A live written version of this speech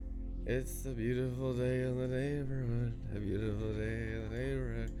It's a beautiful day in the neighborhood. A beautiful day in the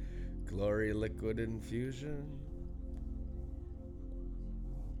neighborhood. Glory liquid infusion.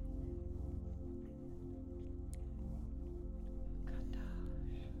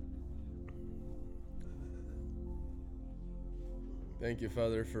 Thank you,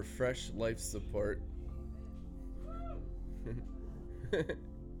 Father, for fresh life support.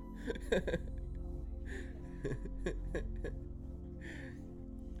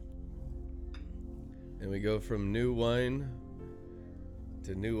 And we go from new wine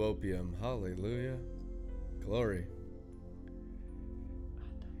to new opium. Hallelujah. Glory.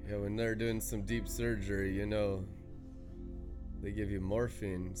 Yeah, when they're doing some deep surgery, you know, they give you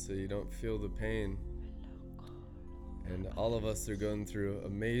morphine so you don't feel the pain. And all of us are going through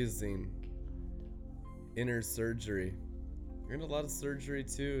amazing inner surgery. We're in a lot of surgery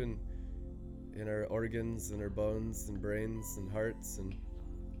too, in our organs and our bones and brains and hearts, and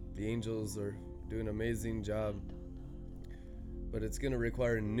the angels are doing an amazing job. But it's going to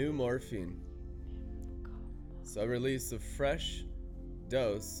require new morphine. So I release a fresh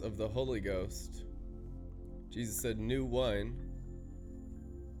dose of the Holy Ghost. Jesus said new wine.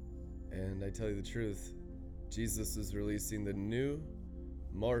 And I tell you the truth, Jesus is releasing the new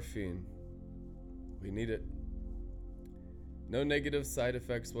morphine. We need it. No negative side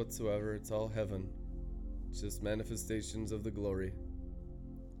effects whatsoever. It's all heaven. It's just manifestations of the glory.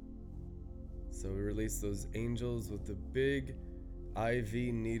 So we release those angels with the big IV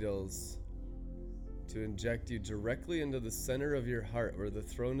needles to inject you directly into the center of your heart where the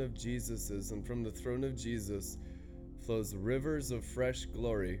throne of Jesus is. And from the throne of Jesus flows rivers of fresh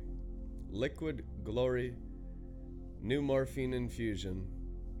glory, liquid glory, new morphine infusion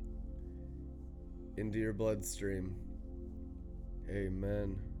into your bloodstream.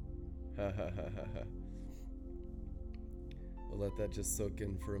 Amen. Ha ha ha ha ha. We'll let that just soak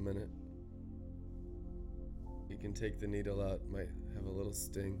in for a minute. You can take the needle out, might have a little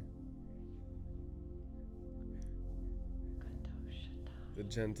sting. The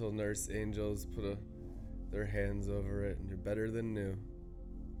gentle nurse angels put their hands over it, and you're better than new.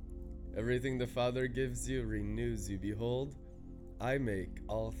 Everything the Father gives you renews you. Behold, I make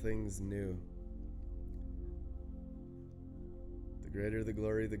all things new. The greater the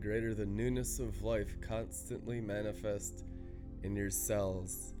glory, the greater the newness of life constantly manifest in your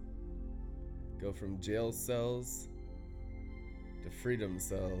cells. Go from jail cells to freedom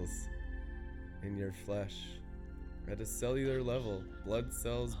cells in your flesh. At a cellular level, blood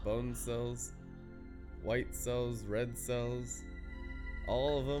cells, bone cells, white cells, red cells,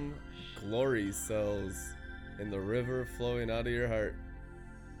 all of them glory cells in the river flowing out of your heart.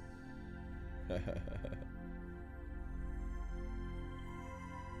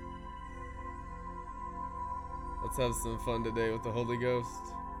 Let's have some fun today with the Holy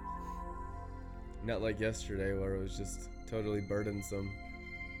Ghost. Not like yesterday where it was just totally burdensome.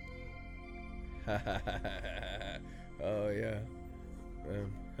 Oh yeah.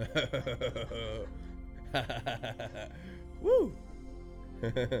 Woo!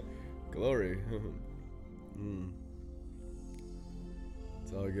 Glory.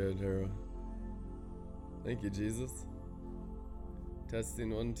 It's all good, Hero. Thank you, Jesus.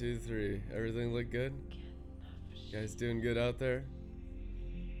 Testing 1, 2, 3. Everything look good? You guys doing good out there?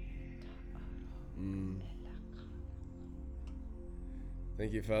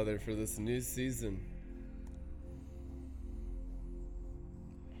 Thank you, Father, for this new season.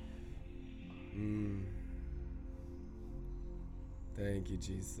 Thank you,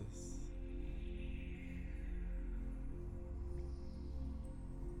 Jesus.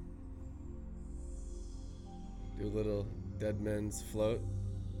 Do a little dead man's float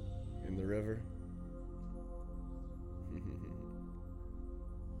in the river.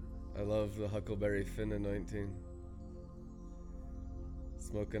 I love the Huckleberry Finn anointing.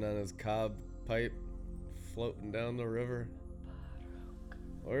 Smoking on his cob pipe, floating down the river.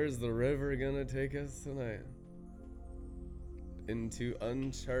 Where's the river gonna take us tonight? Into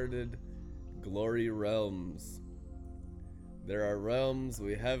uncharted glory realms. There are realms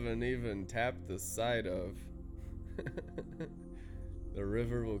we haven't even tapped the side of. The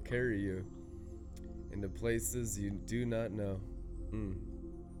river will carry you into places you do not know.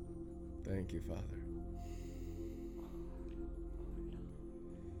 Thank you, Father.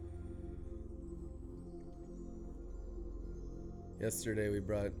 Yesterday we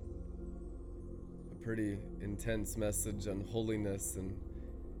brought a pretty intense message on holiness and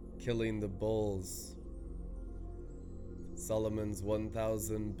killing the bulls. Solomon's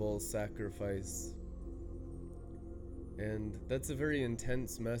 1,000 bull sacrifice. And that's a very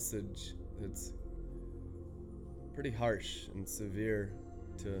intense message. It's pretty harsh and severe.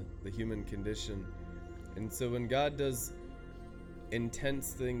 to the human condition. And so when God does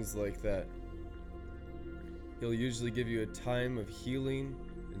intense things like that, He'll usually give you a time of healing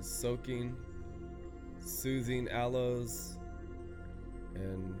and soaking, soothing aloes,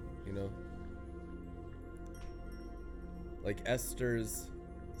 and, like Esther's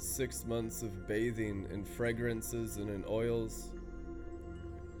 6 months of bathing in fragrances and in oils.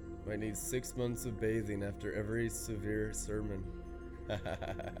 Might need 6 months of bathing after every severe sermon.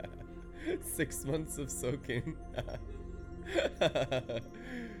 6 months of soaking.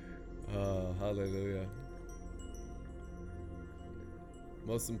 Oh, hallelujah.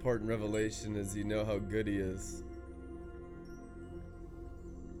 Most important revelation is you know how good He is.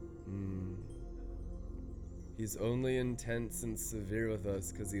 He's only intense and severe with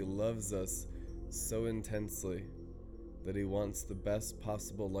us because He loves us so intensely that He wants the best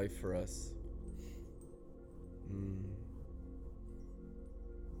possible life for us.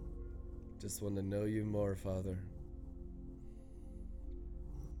 Just want to know You more, Father.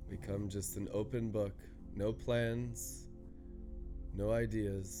 We come just an open book, no plans, no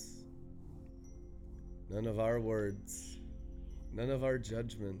ideas, none of our words, none of our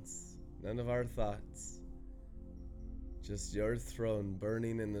judgments, none of our thoughts. Just Your throne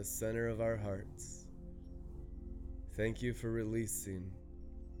burning in the center of our hearts. Thank You for releasing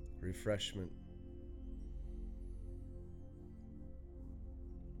refreshment.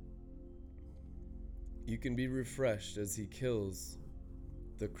 You can be refreshed as He kills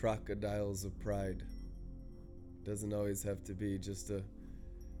the crocodiles of pride. Doesn't always have to be just a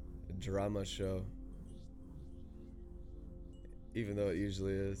drama show, even though it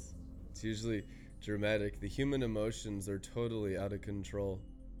usually is. It's usually dramatic. The human emotions are totally out of control.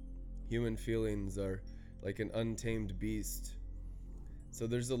 Human feelings are like an untamed beast. So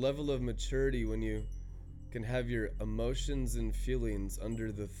there's a level of maturity when you can have your emotions and feelings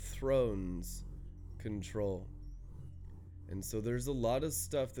under the throne's control. And so there's a lot of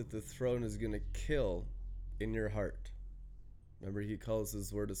stuff that the throne is going to kill in your heart. Remember, He calls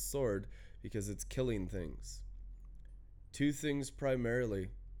His word a sword because it's killing things. 2 things primarily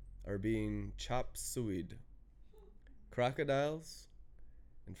are being chop sueyed: crocodiles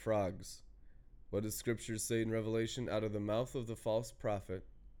and frogs. What does Scripture say in Revelation? Out of the mouth of the false prophet,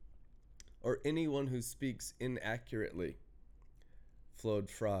 or anyone who speaks inaccurately, flowed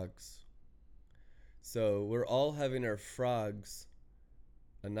frogs. So we're all having our frogs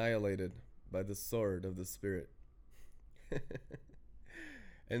annihilated by the sword of the Spirit.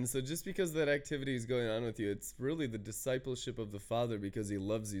 And so just because that activity is going on with you, it's really the discipleship of the Father because He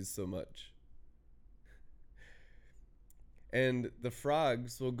loves you so much. And the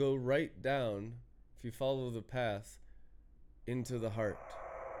frogs will go right down, if you follow the path, into the heart.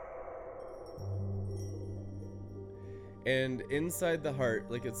 And inside the heart,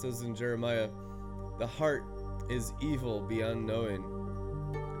 like it says in Jeremiah, the heart is evil beyond knowing.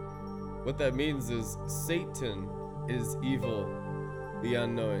 What that means is Satan is evil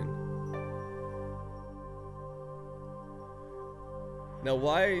beyond knowing. Now,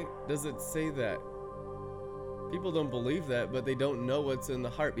 why does it say that? People don't believe that, but they don't know what's in the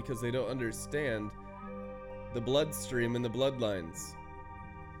heart because they don't understand the bloodstream and the bloodlines.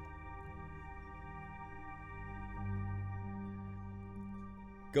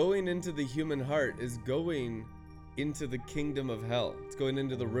 Going into the human heart is going into the kingdom of hell. It's going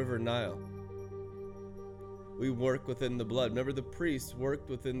into the river Nile. We work within the blood. Remember, the priests worked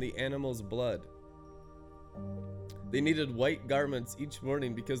within the animal's blood. They needed white garments each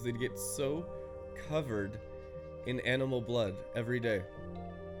morning because they'd get so covered in animal blood every day,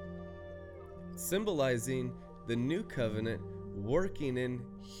 symbolizing the new covenant working in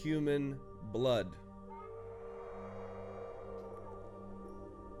human blood.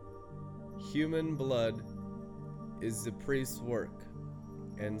 Human blood is the priest's work.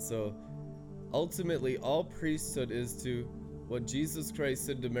 And so ultimately all priesthood is to what Jesus Christ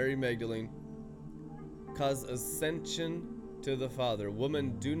said to Mary Magdalene, cause ascension to the Father.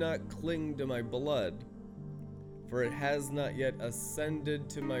 Woman, do not cling to my blood, for it has not yet ascended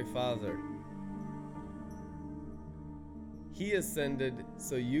to my Father. He ascended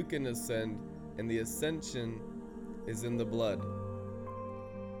so you can ascend, and the ascension is in the blood.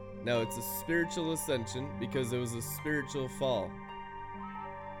 Now, it's a spiritual ascension because it was a spiritual fall.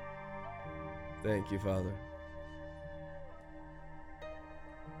 Thank you, Father.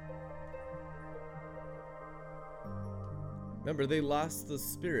 Remember, they lost the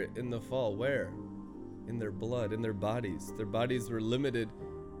Spirit in the fall. Where? In their blood, in their bodies. Their bodies were limited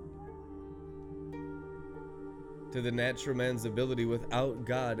to the natural man's ability without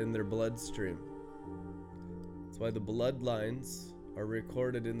God in their bloodstream. That's why the bloodlines are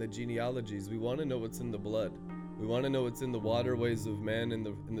recorded in the genealogies. We want to know what's in the blood. We want to know what's in the waterways of man,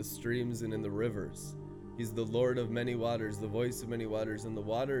 in the streams and in the rivers. He's the Lord of many waters, the voice of many waters, and the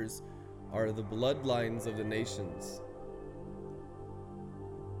waters are the bloodlines of the nations.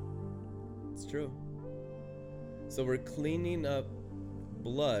 It's true. So we're cleaning up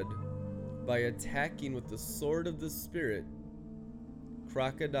blood by attacking with the sword of the Spirit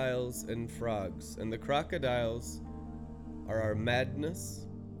crocodiles and frogs. And the crocodiles are our madness,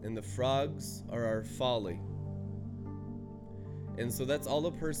 and the frogs are our folly. And so that's all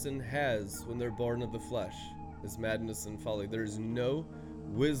a person has when they're born of the flesh, is madness and folly. There's no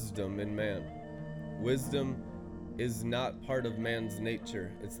wisdom in man. Wisdom is not part of man's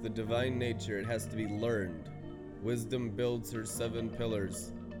nature. It's the divine nature. It has to be learned. Wisdom builds her 7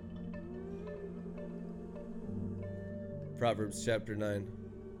 pillars. Proverbs chapter 9.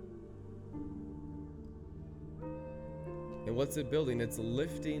 And what's it building? It's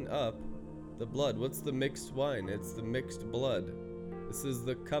lifting up the blood. What's the mixed wine? It's the mixed blood. This is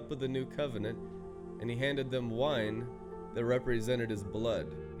the cup of the new covenant, and he handed them wine that represented his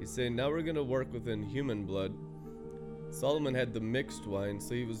blood. He's saying, now we're going to work within human blood. Solomon had the mixed wine,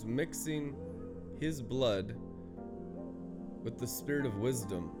 so he was mixing his blood with the spirit of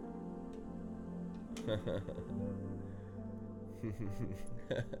wisdom.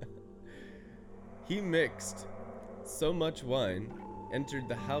 He mixed so much wine, entered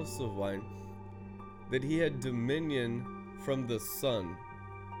the house of wine, that he had dominion from the sun.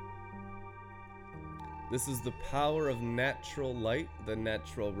 This is the power of natural light. The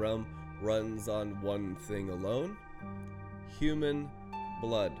natural realm runs on one thing alone: human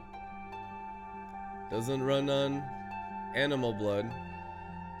blood. Doesn't run on animal blood.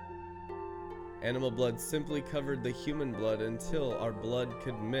 Animal blood simply covered the human blood until our blood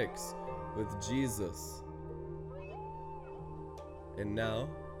could mix with Jesus. And now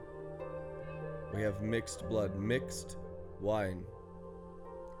we have mixed blood, mixed wine.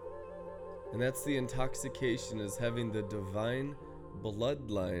 And that's the intoxication, is having the divine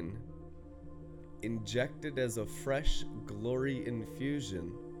bloodline injected as a fresh glory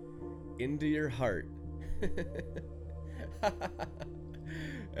infusion into your heart.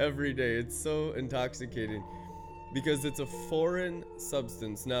 Every day. It's so intoxicating because it's a foreign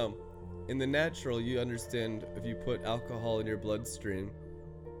substance. Now, in the natural, you understand, if you put alcohol in your bloodstream,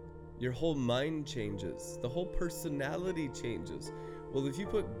 your whole mind changes. The whole personality changes. Well, if you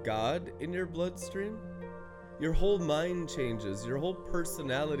put God in your bloodstream, your whole mind changes. Your whole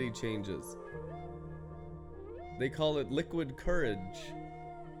personality changes. They call it liquid courage.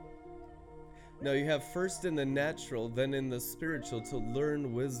 Now, you have first in the natural, then in the spiritual, to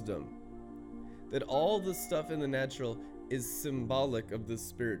learn wisdom. That all the stuff in the natural is symbolic of the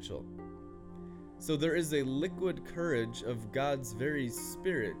spiritual. So there is a liquid courage of God's very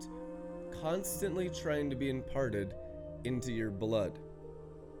spirit constantly trying to be imparted into your blood.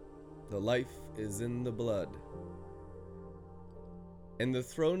 The life is in the blood. And the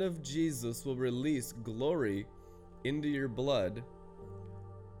throne of Jesus will release glory into your blood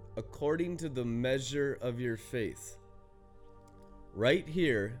according to the measure of your faith. Right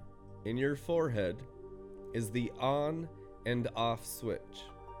here in your forehead is the on and off switch.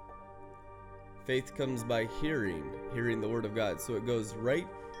 Faith comes by hearing the word of God. So it goes right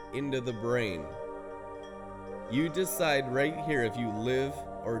into the brain. You decide right here if you live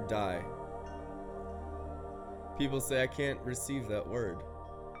or die. People say, I can't receive that word.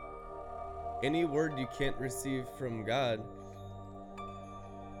 Any word you can't receive from God,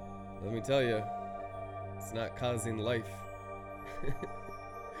 let me tell you, it's not causing life.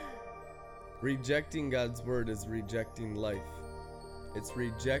 Rejecting God's word is rejecting life. It's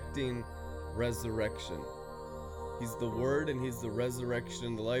rejecting resurrection. He's the word and he's the resurrection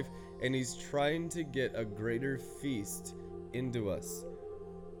and the life, and he's trying to get a greater feast into us.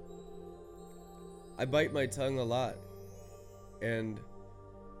 I bite my tongue a lot and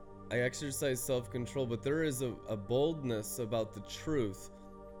I exercise self-control, but there is a boldness about the truth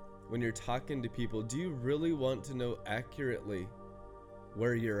when you're talking to people. Do you really want to know accurately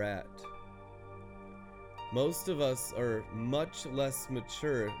where you're at? Most of us are much less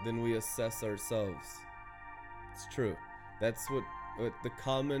mature than we assess ourselves. It's true. That's what the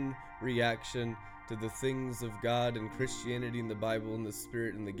common reaction to the things of God and Christianity and the Bible and the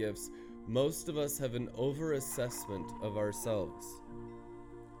Spirit and the gifts. Most of us have an over-assessment of ourselves.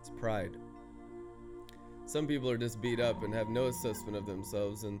 It's pride. Some people are just beat up and have no assessment of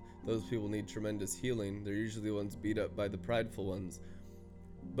themselves, and those people need tremendous healing. They're usually the ones beat up by the prideful ones.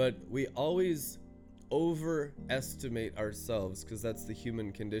 But we always overestimate ourselves because that's the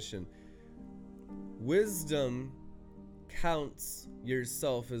human condition. Wisdom counts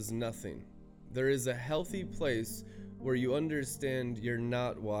yourself as nothing. There is a healthy place where you understand you're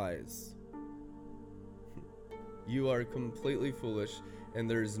not wise. You are completely foolish, and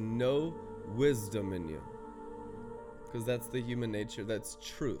there's no wisdom in you. Because that's the human nature, that's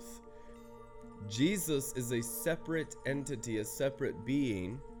truth. Jesus is a separate entity, a separate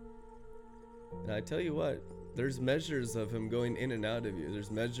being. And I tell you what, there's measures of him going in and out of you.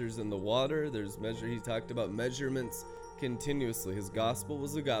 There's measures in the water, he talked about measurements continuously. His gospel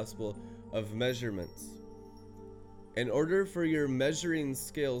was a gospel of measurements. In order for your measuring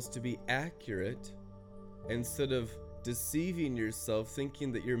scales to be accurate, instead of deceiving yourself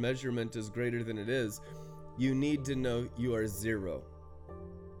thinking that your measurement is greater than it is, you need to know you are zero.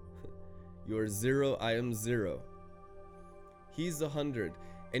 You are zero, I am zero. He's 100,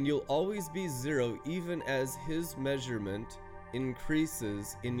 and you'll always be zero even as his measurement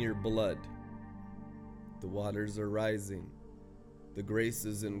increases in your blood. The waters are rising. The grace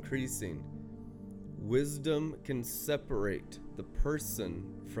is increasing. Wisdom can separate the person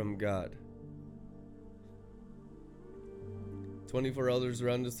from God. 24 elders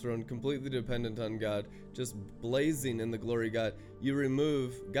around his throne, completely dependent on God, just blazing in the glory of God. You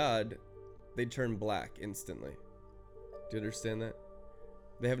remove God, they turn black instantly. Do you understand that?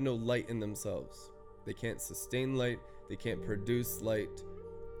 They have no light in themselves. They can't sustain light. They can't produce light.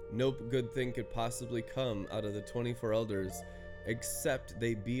 No good thing could possibly come out of the 24 elders except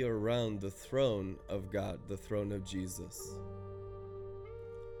they be around the throne of God, the throne of Jesus.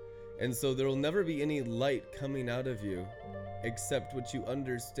 And so there will never be any light coming out of you except what you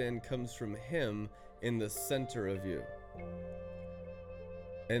understand comes from him in the center of you.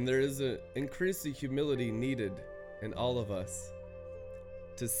 And there is an increasing humility needed in all of us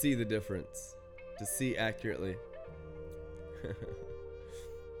to see the difference, to see accurately.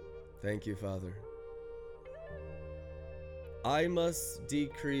 Thank you, Father. I must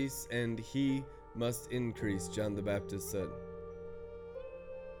decrease and he must increase, John the Baptist said.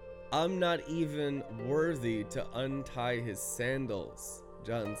 I'm not even worthy to untie his sandals,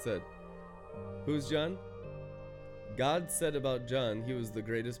 John said. Who's John? God said about John, he was the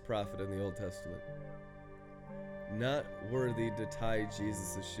greatest prophet in the Old Testament. Not worthy to tie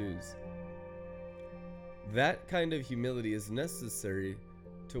Jesus' shoes. That kind of humility is necessary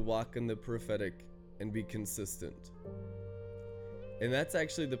to walk in the prophetic and be consistent. And that's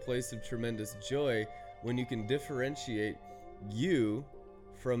actually the place of tremendous joy when you can differentiate you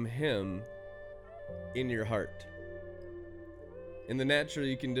from him in your heart. In the natural,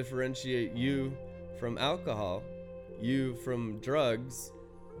 you can differentiate you from alcohol, you from drugs,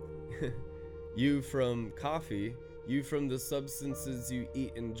 you from coffee, you from the substances you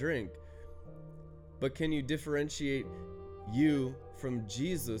eat and drink. But can you differentiate you from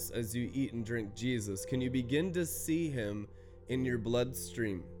Jesus as you eat and drink Jesus? Can you begin to see him in your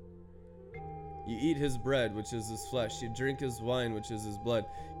bloodstream? You eat his bread, which is his flesh. You drink his wine, which is his blood.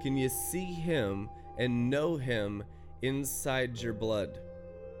 Can you see him and know him inside your blood?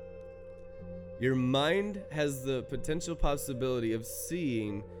 Your mind has the potential possibility of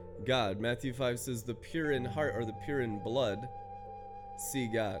seeing God. Matthew 5 says, the pure in heart or the pure in blood see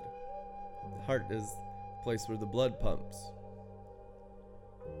God. The heart is the place where the blood pumps.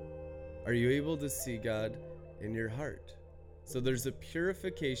 Are you able to see God in your heart? So there's a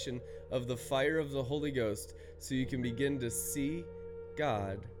purification of the fire of the Holy Ghost so you can begin to see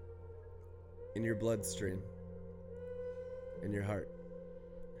God in your bloodstream, in your heart.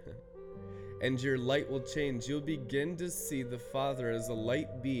 And your light will change. You'll begin to see the Father as a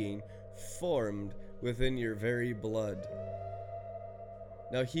light being formed within your very blood.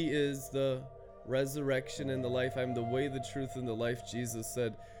 Now he is the resurrection and the life. I'm the way, the truth, and the life, Jesus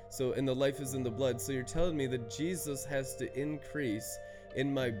said. So, and the life is in the blood. So you're telling me that Jesus has to increase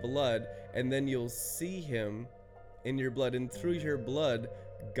in my blood, and then you'll see him in your blood. And through your blood,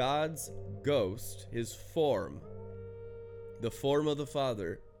 God's ghost, his form, the form of the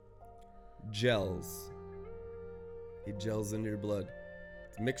Father, gels. He gels in your blood.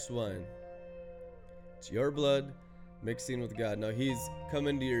 It's mixed wine. It's your blood mixing with God. Now he's come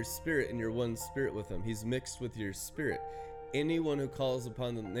into your spirit and you're one spirit with him. He's mixed with your spirit. Anyone who calls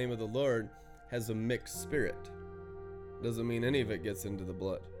upon the name of the Lord has a mixed spirit. Doesn't mean any of it gets into the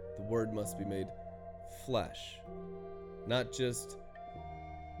blood. The word must be made flesh. Not just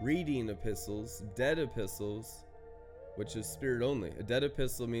reading epistles, dead epistles, which is spirit only. A dead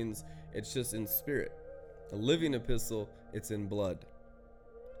epistle means it's just in spirit. A living epistle, it's in blood.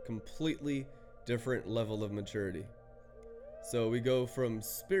 Completely different level of maturity. So we go from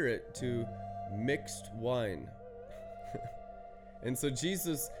spirit to mixed wine. And so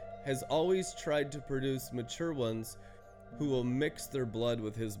Jesus has always tried to produce mature ones who will mix their blood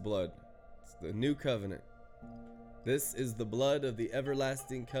with his blood. It's the new covenant. This is the blood of the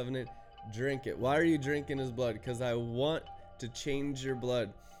everlasting covenant. Drink it. Why are you drinking his blood? Because I want to change your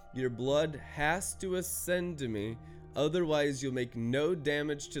blood. Your blood has to ascend to me, otherwise you'll make no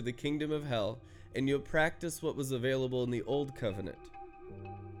damage to the kingdom of hell, and you'll practice what was available in the old covenant.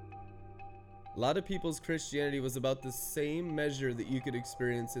 A lot of people's Christianity was about the same measure that you could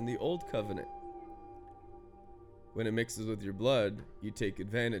experience in the old covenant. When it mixes with your blood, you take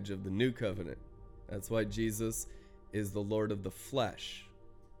advantage of the new covenant. That's why Jesus is the Lord of the flesh.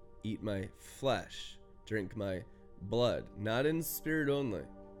 Eat my flesh, drink my blood, not in spirit only.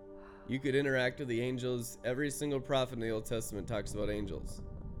 You could interact with the angels. Every single prophet in the Old Testament talks about angels.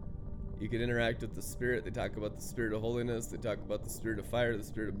 You could interact with the Spirit. They talk about the Spirit of holiness. They talk about the Spirit of fire, the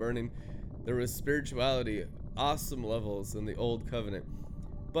Spirit of burning. There was spirituality, awesome levels in the Old Covenant.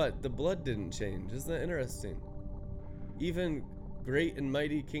 But the blood didn't change. Isn't that interesting? Even great and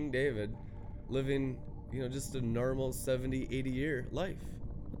mighty King David living, just a normal 70, 80-year life.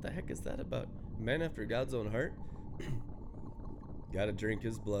 What the heck is that about? A man after God's own heart? Gotta drink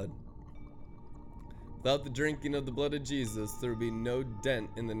his blood. Without the drinking of the blood of Jesus, there would be no dent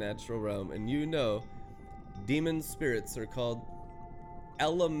in the natural realm. And demon spirits are called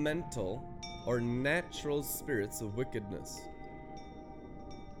elemental or natural spirits of wickedness.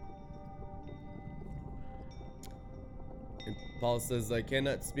 And Paul says, I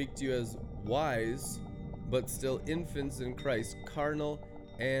cannot speak to you as wise, but still infants in Christ, carnal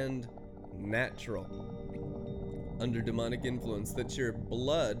and natural, under demonic influence, that your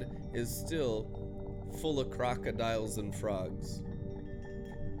blood is still full of crocodiles and frogs.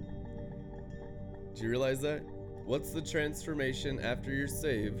 Do you realize that? What's the transformation after you're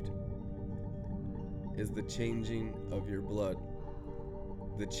saved? Is the changing of your blood.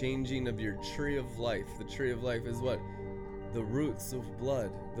 The changing of your tree of life. The tree of life is what? The roots of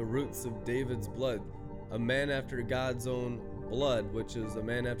blood. The roots of David's blood. A man after God's own blood, which is a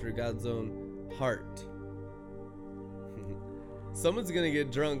man after God's own heart. Someone's gonna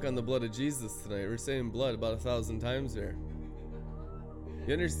get drunk on the blood of Jesus tonight. We're saying blood about 1,000 times here.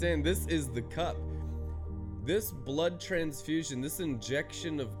 You understand? This is the cup. This blood transfusion, this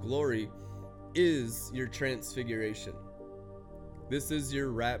injection of glory is your transfiguration. This is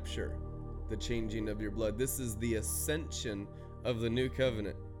your rapture, the changing of your blood. This is the ascension of the new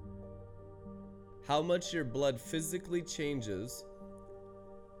covenant. How much your blood physically changes,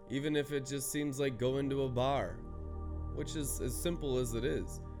 even if it just seems like going to a bar, which is as simple as it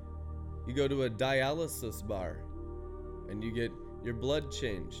is. You go to a dialysis bar and you get your blood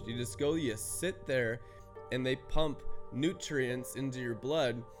changed. You just go, you sit there, and they pump nutrients into your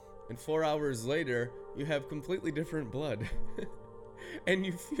blood, and 4 hours later, you have completely different blood. And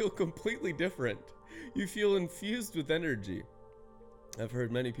you feel completely different. You feel infused with energy. I've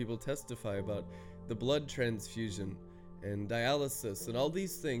heard many people testify about the blood transfusion and dialysis and all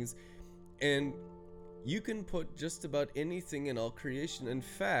these things, and you can put just about anything in all creation. In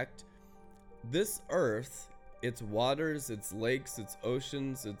fact, this earth, its waters, its lakes, its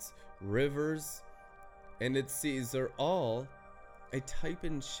oceans, its rivers, and its seas are all a type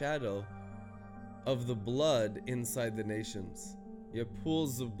and shadow of the blood inside the nations. You have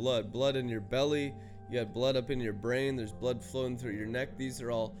pools of blood in your belly, you have blood up in your brain, there's blood flowing through your neck. These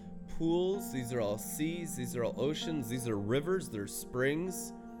are all pools, these are all seas, these are all oceans, these are rivers, there's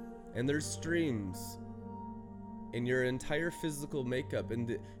springs, and there's streams in your entire physical makeup.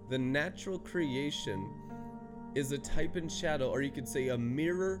 And the natural creation is a type and shadow, or you could say a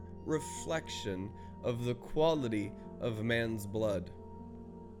mirror reflection of the quality of man's blood.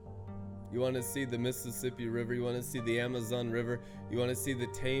 You want to see the Mississippi River, you want to see the Amazon River, you want to see the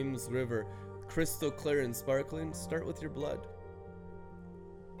Thames River, crystal clear and sparkling? Start with your blood.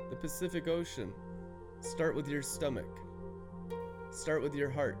 The Pacific Ocean, start with your stomach. Start with your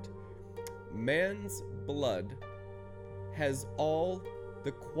heart. Man's blood has all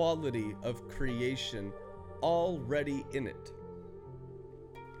the quality of creation already in it.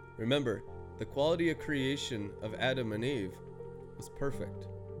 Remember, the quality of creation of Adam and Eve was perfect.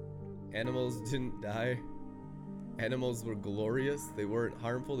 Animals didn't die. Animals were glorious. They weren't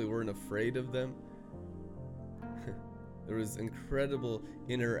harmful. They weren't afraid of them. There was incredible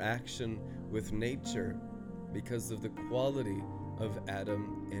interaction with nature because of the quality of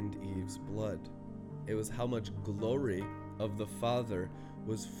Adam and Eve's blood. It was how much glory of the Father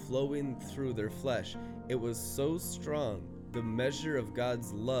was flowing through their flesh. It was so strong, the measure of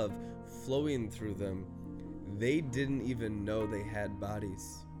God's love flowing through them, they didn't even know they had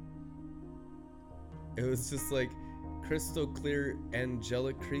bodies. It was just like crystal clear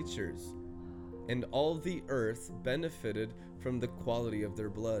angelic creatures. and all the earth benefited from the quality of their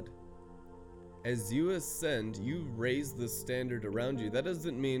blood. As you ascend, you raise the standard around you. That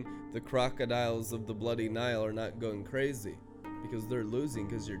doesn't mean the crocodiles of the bloody Nile are not going crazy, because they're losing,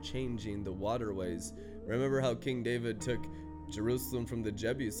 because you're changing the waterways. Remember how King David took Jerusalem from the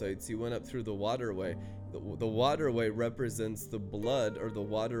Jebusites? He went up through the waterway. The waterway represents the blood, or the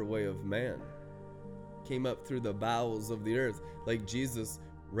waterway of man. Came up through the bowels of the earth, like Jesus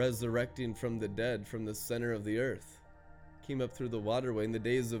resurrecting from the dead from the center of the earth. Came up through the waterway. In the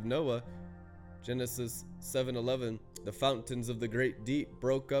days of Noah, Genesis 7:11, the fountains of the great deep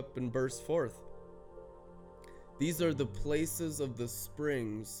broke up and burst forth. These are the places of the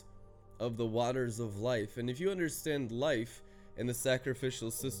springs of the waters of life. And if you understand life and the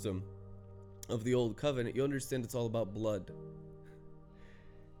sacrificial system of the old covenant, you understand it's all about blood.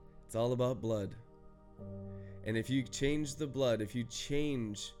 It's all about blood. And if you change the blood, if you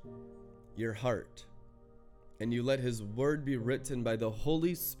change your heart, and you let his word be written by the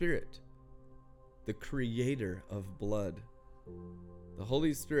Holy Spirit, the creator of blood. The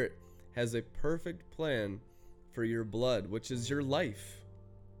Holy Spirit has a perfect plan for your blood, which is your life.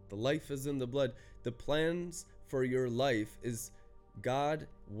 The life is in the blood. The plans for your life is God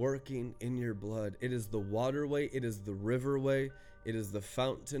working in your blood. It is the waterway. It is the riverway. It is the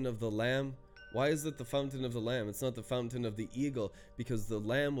fountain of the Lamb. Why is it the fountain of the Lamb? It's not the fountain of the eagle, because the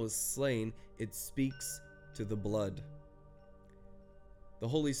Lamb was slain. It speaks to the blood. The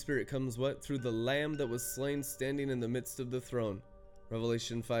Holy Spirit comes what? Through the Lamb that was slain, standing in the midst of the throne.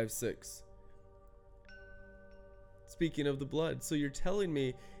 Revelation 5:6. Speaking of the blood. So you're telling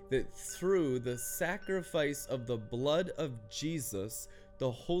me that through the sacrifice of the blood of Jesus,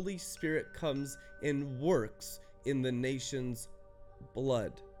 the Holy Spirit comes and works in the nation's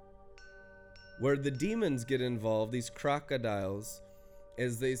blood. Where the demons get involved, these crocodiles,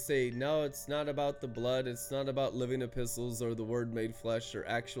 as they say, no, it's not about the blood, it's not about living epistles or the word made flesh or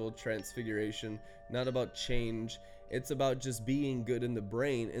actual transfiguration, not about change, it's about just being good in the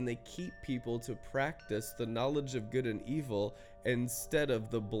brain, and they keep people to practice the knowledge of good and evil instead of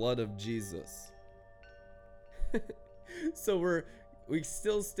the blood of Jesus. So we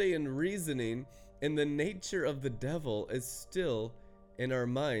still stay in reasoning, and the nature of the devil is still in our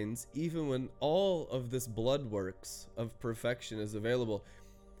minds, even when all of this blood works of perfection is available.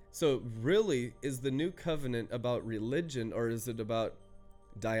 So really, is the new covenant about religion, or is it about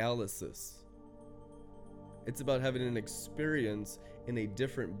dialysis? It's about having an experience in a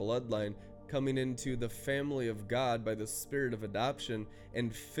different bloodline, coming into the family of God by the spirit of adoption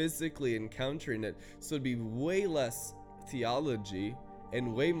and physically encountering it. So it'd be way less theology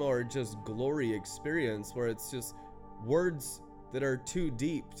and way more just glory experience, where it's just words that are too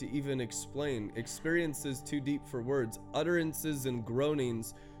deep to even explain, experiences too deep for words, utterances and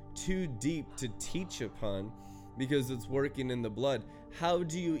groanings too deep to teach upon, because it's working in the blood. How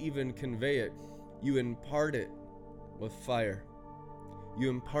do you even convey it? You impart it with fire. You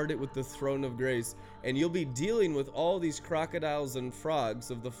impart it with the throne of grace, and you'll be dealing with all these crocodiles and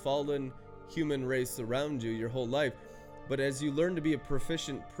frogs of the fallen human race around you your whole life. But as you learn to be a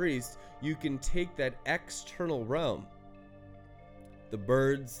proficient priest, you can take that external realm, the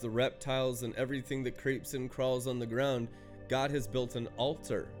birds, the reptiles, and everything that creeps and crawls on the ground. God has built an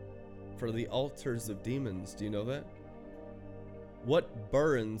altar for the altars of demons. Do you know that? What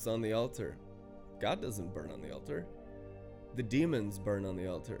burns on the altar? God doesn't burn on the altar. The demons burn on the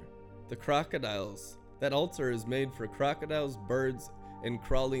altar. The crocodiles. That altar is made for crocodiles, birds, and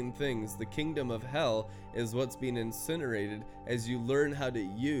crawling things. The kingdom of hell is what's being incinerated as you learn how to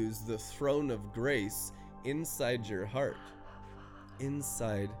use the throne of grace inside your heart,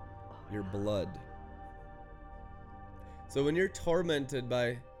 inside your blood. So when you're tormented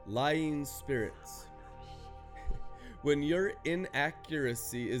by lying spirits, when your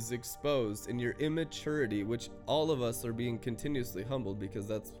inaccuracy is exposed and your immaturity, which all of us are being continuously humbled, because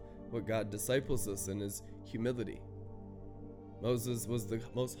that's what God disciples us in, is humility. Moses was the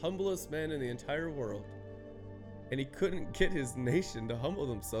most humblest man in the entire world, and he couldn't get his nation to humble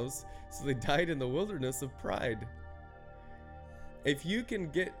themselves, so they died in the wilderness of pride. If you can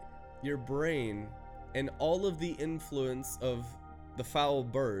get your brain and all of the influence of the foul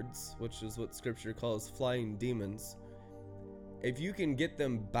birds, which is what scripture calls flying demons, if you can get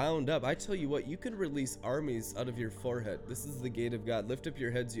them bound up, I tell you what, you can release armies out of your forehead. This is the gate of God. Lift up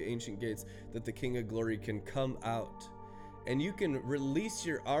your heads, you ancient gates, that the King of Glory can come out. And you can release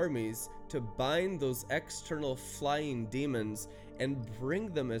your armies to bind those external flying demons and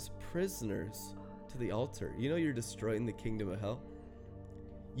bring them as prisoners to the altar. You know you're destroying the kingdom of hell?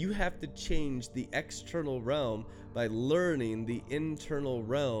 You have to change the external realm by learning the internal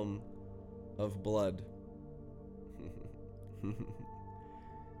realm of blood.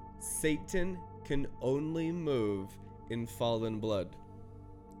 Satan can only move in fallen blood.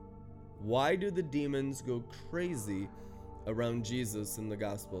 Why do the demons go crazy around Jesus in the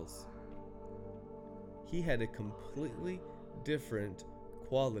Gospels? He had a completely different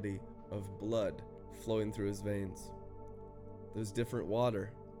quality of blood flowing through his veins. There was different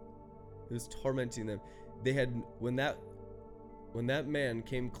water. It was tormenting them. They had, when that man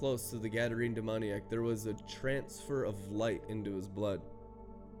came close to the Gadarene demoniac, there was a transfer of light into his blood.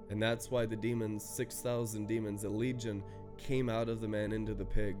 And that's why the demons, 6,000 demons, a legion, came out of the man into the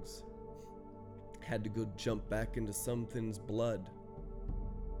pigs. Had to go jump back into something's blood.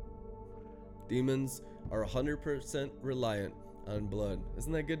 Demons are 100% reliant on blood.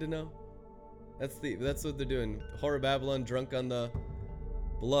 Isn't that good to know? That's what they're doing. Whore of Babylon, drunk on the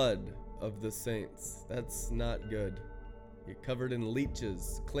blood of the saints. That's not good. You're covered in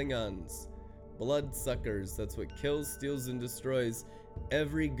leeches, Klingons, bloodsuckers. That's what kills, steals, and destroys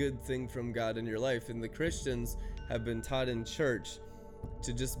every good thing from God in your life. And the Christians have been taught in church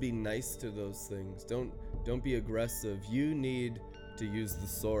to just be nice to those things. Don't be aggressive. You need to use the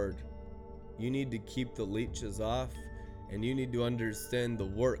sword. You need to keep the leeches off, and you need to understand the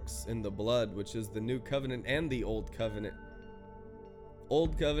works in the blood, which is the new covenant and the old covenant.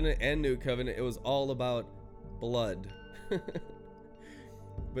 Old covenant and new covenant, it was all about blood.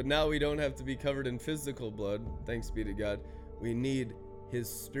 But now we don't have to be covered in physical blood, thanks be to God. We need his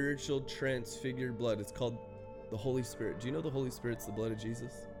spiritual transfigured blood. It's called the Holy Spirit. Do you know the Holy Spirit's the blood of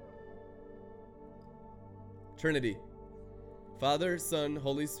Jesus? Trinity. Father, Son,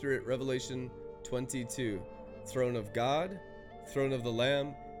 Holy Spirit, Revelation 22. Throne of God, throne of the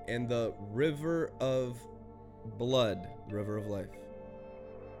Lamb, and the river of blood, the river of life.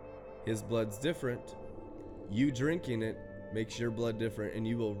 His blood's different. You drinking it makes your blood different, and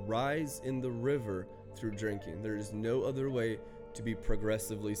you will rise in the river through drinking. There is no other way to be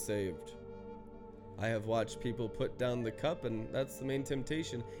progressively saved. I have watched people put down the cup, and that's the main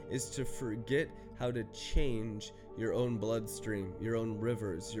temptation, is to forget how to change your own bloodstream, your own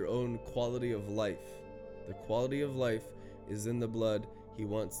rivers, your own quality of life. The quality of life is in the blood. He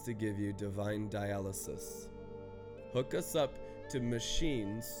wants to give you divine dialysis. Hook us up to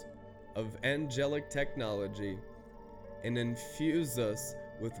machines of angelic technology and infuse us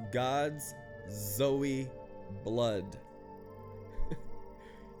with God's Zoe blood.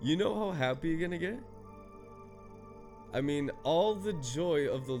 You know how happy you're gonna get? I mean, all the joy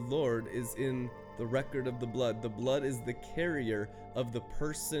of the Lord is in the record of the blood. The blood is the carrier of the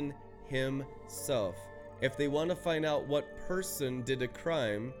person himself. If they want to find out what person did a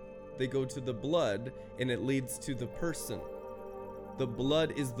crime, they go to the blood, and it leads to the person. The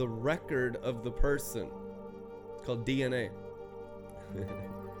blood is the record of the person. It's called DNA.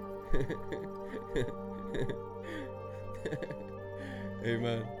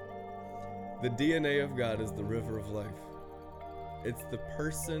 Amen. The DNA of God is the river of life. It's the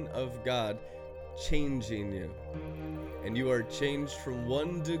person of God changing you. And you are changed from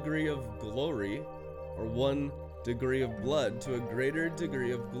 1 degree of glory, or 1 degree of blood, to a greater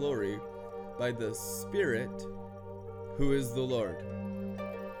degree of glory by the Spirit who is the Lord.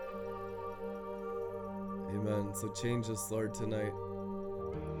 Amen. So change us, Lord, tonight.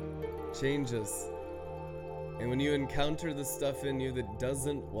 Change us. And when you encounter the stuff in you that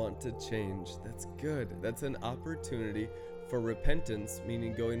doesn't want to change, that's good. That's an opportunity for repentance,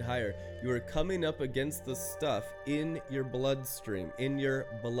 meaning going higher. You are coming up against the stuff in your bloodstream, in your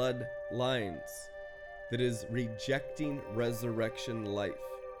bloodlines, that is rejecting resurrection life.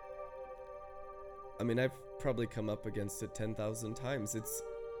 I mean, I've probably come up against it 10,000 times. It's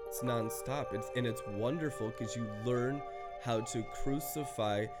nonstop. It's wonderful because you learn how to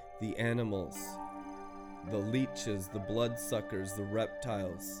crucify the animals, the leeches, the bloodsuckers, the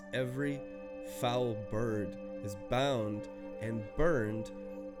reptiles. Every foul bird is bound and burned,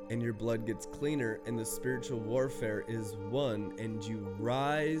 and your blood gets cleaner, and the spiritual warfare is won, and you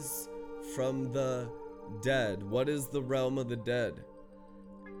rise from the dead. What is the realm of the dead?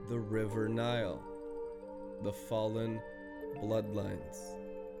 The river Nile, the fallen bloodlines.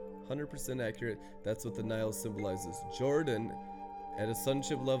 100% accurate. That's what the Nile symbolizes. Jordan, at a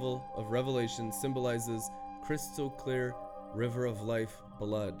sonship level of revelation, symbolizes crystal clear river of life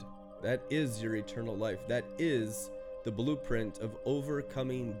blood. That is your eternal life. That is the blueprint of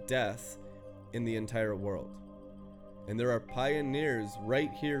overcoming death in the entire world. And there are pioneers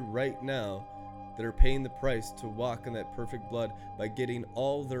right here, right now, that are paying the price to walk in that perfect blood by getting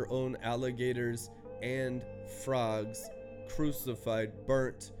all their own alligators and frogs crucified,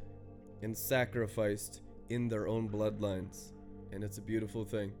 burnt, and sacrificed in their own bloodlines. And it's a beautiful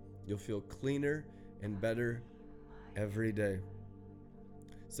thing. You'll feel cleaner and better every day.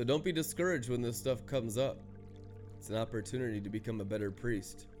 So don't be discouraged when this stuff comes up. It's an opportunity to become a better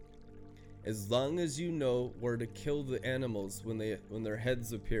priest. As long as you know where to kill the animals when their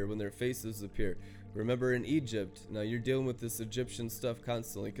heads appear, when their faces appear. Remember in Egypt, now you're dealing with this Egyptian stuff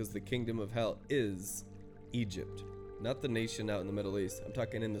constantly because the kingdom of hell is Egypt, not the nation out in the Middle East. I'm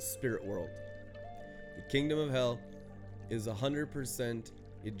talking in the spirit world. The kingdom of hell is 100%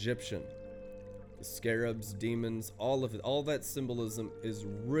 Egyptian. The scarabs, demons, all of it, all that symbolism is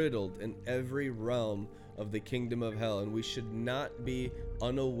riddled in every realm of the kingdom of hell, and we should not be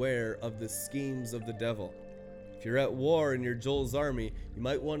unaware of the schemes of the devil. If you're at war and you're Joel's army, you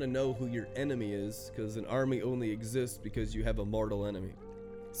might want to know who your enemy is, because an army only exists because you have a mortal enemy,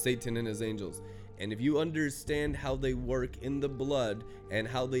 Satan and his angels. And if you understand how they work in the blood and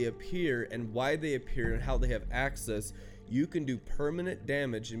how they appear and why they appear and how they have access, you can do permanent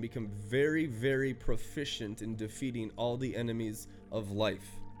damage and become very, very proficient in defeating all the enemies of life.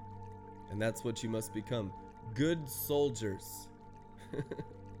 And that's what you must become. Good soldiers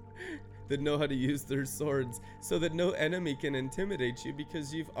that know how to use their swords so that no enemy can intimidate you,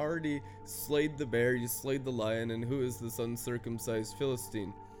 because you've already slayed the bear, you slayed the lion, and who is this uncircumcised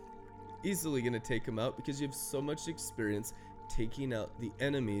Philistine? Easily going to take him out because you have so much experience taking out the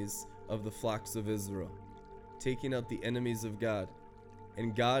enemies of the flocks of Israel, taking out the enemies of God.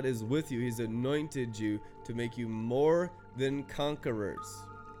 And God is with you. He's anointed you to make you more than conquerors.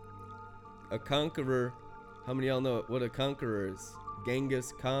 A conqueror, how many of y'all know what a conqueror is?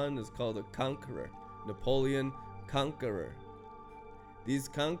 Genghis Khan is called a conqueror. Napoleon, conqueror. These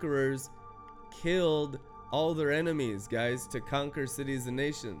conquerors killed all their enemies, guys, to conquer cities and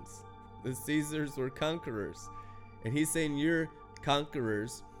nations. The Caesars were conquerors. And he's saying you're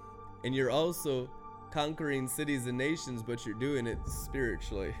conquerors, and you're also conquering cities and nations, but you're doing it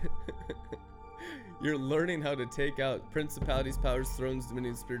spiritually. You're learning how to take out principalities, powers, thrones,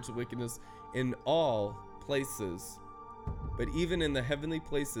 dominions, spiritual wickedness in all places. But even in the heavenly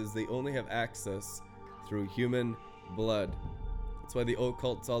places, they only have access through human blood. That's why the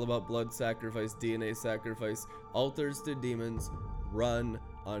occult's all about blood sacrifice, DNA sacrifice. Altars to demons run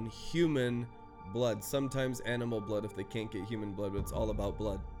on human blood, sometimes animal blood if they can't get human blood, but it's all about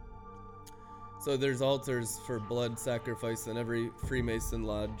blood. So there's altars for blood sacrifice in every Freemason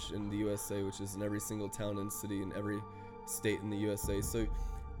lodge in the USA, which is in every single town and city in every state in the USA. So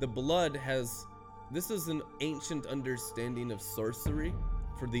the blood has, this is an ancient understanding of sorcery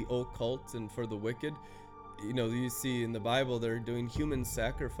for the occult and for the wicked. You know, you see in the Bible, they're doing human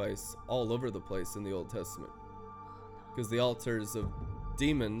sacrifice all over the place in the Old Testament, because the altars of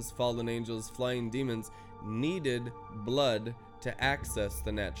demons, fallen angels, flying demons, needed blood to access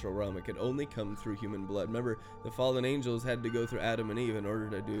the natural realm. It could only come through human blood. Remember, the fallen angels had to go through Adam and Eve in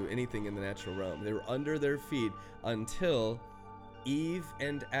order to do anything in the natural realm. They were under their feet until Eve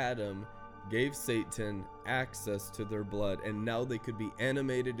and Adam gave Satan access to their blood, and now they could be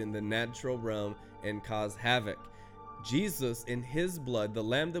animated in the natural realm and cause havoc. Jesus, in his blood, the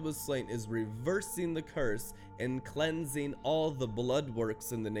lamb that was slain, is reversing the curse and cleansing all the blood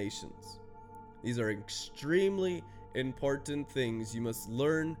works in the nations. These are extremely important things you must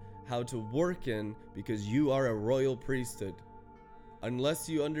learn how to work in, because you are a royal priesthood. Unless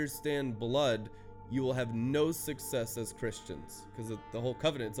you understand blood, you will have no success as Christians, because the whole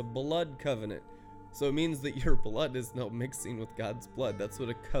covenant, it's a blood covenant. So it means that your blood is no mixing with God's blood. That's what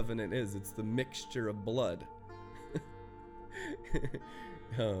a covenant is. It's the mixture of blood.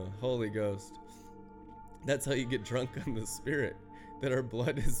 Oh, Holy Ghost. That's how you get drunk on the Spirit, that our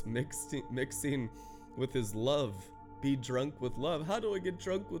blood is mixing with his love. Be drunk with love. How do I get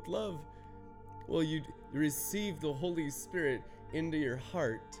drunk with love? Well, you receive the Holy Spirit into your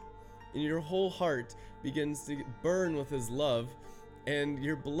heart, and your whole heart begins to burn with his love, and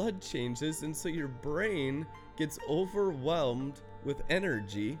your blood changes, and so your brain gets overwhelmed with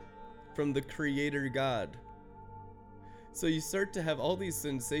energy from the Creator God. So you start to have all these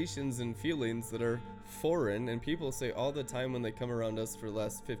sensations and feelings that are foreign, and people say all the time when they come around us for the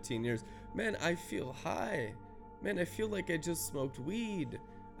last 15 years, man, I feel high. Man, I feel like I just smoked weed.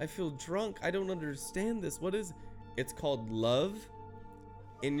 I feel drunk. I don't understand this. What is it? It's called love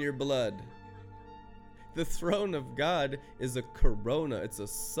in your blood. The throne of God is a corona. It's a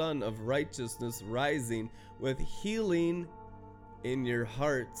sun of righteousness rising with healing in your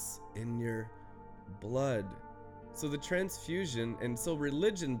hearts, in your blood. So the transfusion, and so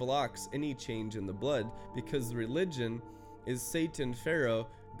religion blocks any change in the blood, because religion is Satan Pharaoh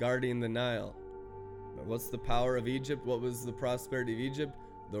guarding the Nile. What's the power of Egypt? What was the prosperity of Egypt?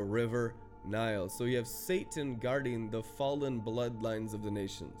 The river Nile. So you have Satan guarding the fallen bloodlines of the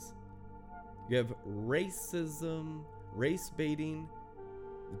nations. You have racism, race baiting.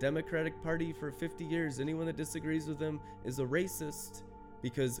 The Democratic Party for 50 years, anyone that disagrees with them is a racist,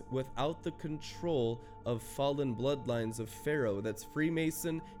 because without the control of fallen bloodlines of Pharaoh, that's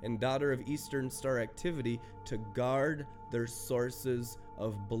Freemason and Daughter of Eastern Star activity, to guard their sources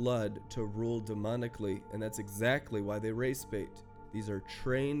of blood to rule demonically. And that's exactly why they race bait. These are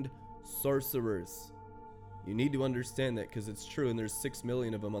trained sorcerers. You need to understand that, because it's true, and there's 6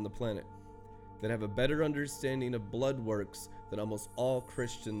 million of them on the planet that have a better understanding of blood works than almost all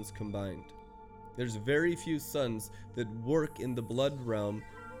Christians combined. There's very few sons that work in the blood realm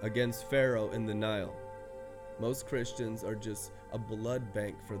against Pharaoh in the Nile. Most Christians are just a blood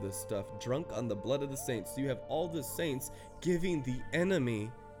bank for this stuff, drunk on the blood of the saints. So you have all the saints giving the enemy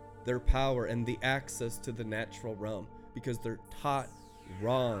their power and the access to the natural realm because they're taught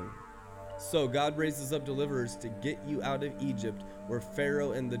wrong. So God raises up deliverers to get you out of Egypt, where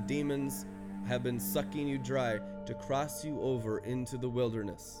Pharaoh and the demons have been sucking you dry, to cross you over into the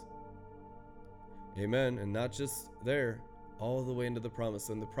wilderness. Amen. And not just there, all the way into the promised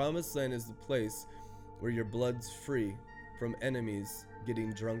land. The promised land is the place where your blood's free from enemies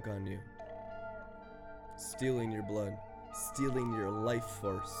getting drunk on you, stealing your blood, stealing your life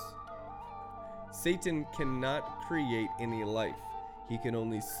force. Satan cannot create any life. He can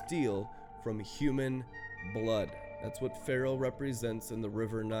only steal from human blood. That's what Pharaoh represents in the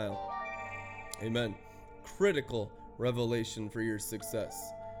river Nile. Amen. Critical revelation for your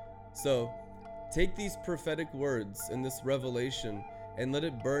success. So take these prophetic words in this revelation and let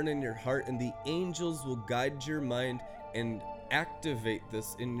it burn in your heart, and the angels will guide your mind and activate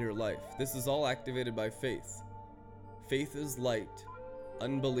this in your life. This is all activated by faith. Faith is light.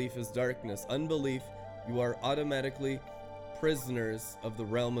 Unbelief is darkness. Unbelief, you are automatically prisoners of the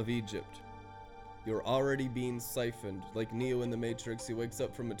realm of Egypt. You're already being siphoned, like Neo in the Matrix. He wakes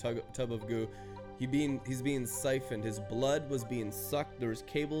up from a tub of goo. He's being siphoned. His blood was being sucked. There was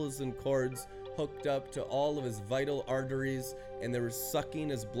cables and cords hooked up to all of his vital arteries, and they were sucking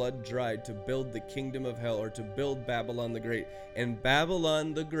his blood dry to build the kingdom of hell, or to build Babylon the Great. And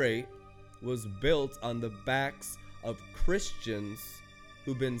Babylon the Great was built on the backs of Christians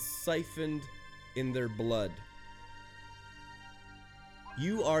who've been siphoned in their blood.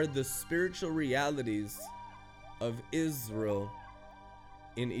 You are the spiritual realities of Israel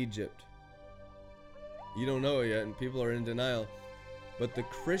in Egypt. You don't know it yet, and people are in denial. But the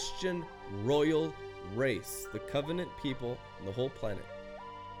Christian royal race, the covenant people on the whole planet,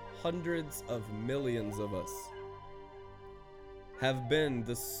 hundreds of millions of us, have been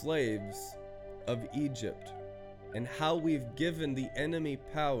the slaves of Egypt. And how we've given the enemy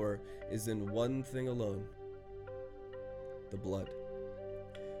power is in one thing alone: the blood.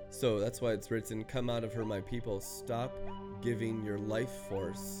 So that's why it's written, "Come out of her, my people." Stop giving your life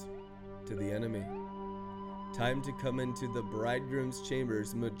force to the enemy. Time to come into the bridegroom's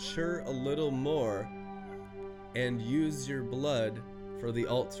chambers, mature a little more, and use your blood for the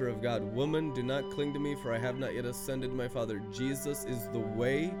altar of God. Woman, do not cling to me, for I have not yet ascended my Father. Jesus is the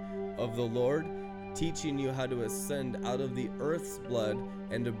way of the Lord, teaching you how to ascend out of the earth's blood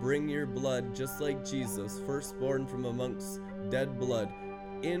and to bring your blood, just like Jesus, firstborn from amongst dead blood,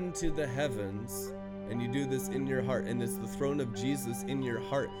 into the heavens. And you do this in your heart, and it's the throne of Jesus in your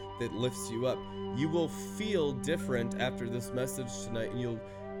heart that lifts you up. You will feel different after this message tonight,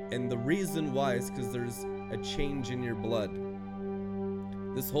 and the reason why is because there's a change in your blood.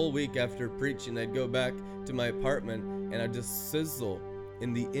 This whole week after preaching, I'd go back to my apartment and I'd just sizzle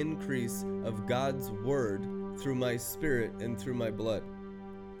in the increase of God's word through my spirit and through my blood.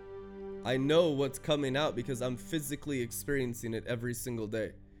 I know what's coming out because I'm physically experiencing it every single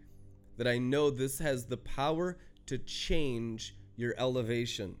day. That I know this has the power to change your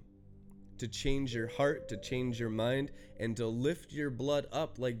elevation, to change your heart, to change your mind, and to lift your blood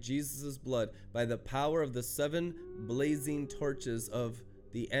up like Jesus' blood by the power of the 7 blazing torches of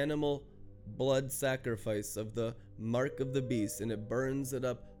the animal blood sacrifice, of the mark of the beast, and it burns it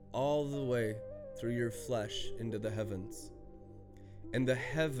up all the way through your flesh into the heavens. And the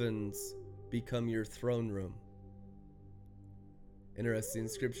heavens become your throne room. Interesting,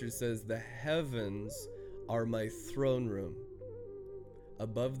 scripture says the heavens are my throne room.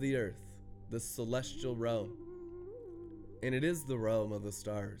 Above the earth, the celestial realm. And it is the realm of the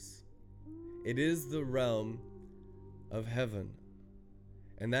stars. It is the realm of heaven.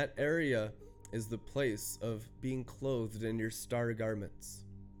 And that area is the place of being clothed in your star garments.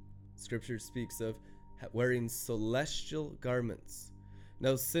 Scripture speaks of wearing celestial garments.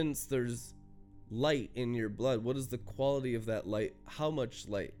 Now, since there's light in your blood, what is the quality of that light? How much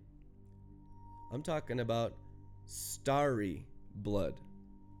light? I'm talking about starry blood.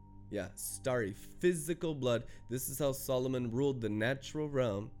 Yeah, starry, physical blood. This is how Solomon ruled the natural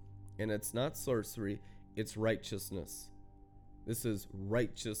realm, and it's not sorcery, it's righteousness. This is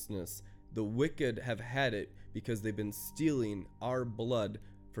righteousness. The wicked have had it because they've been stealing our blood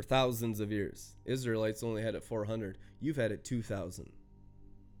for thousands of years. Israelites only had it 400. You've had it 2,000.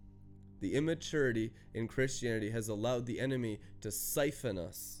 The immaturity in Christianity has allowed the enemy to siphon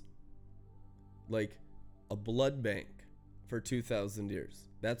us like a blood bank for 2,000 years.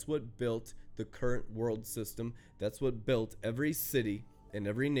 That's what built the current world system. That's what built every city and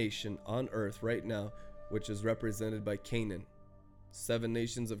every nation on earth right now, which is represented by Canaan. 7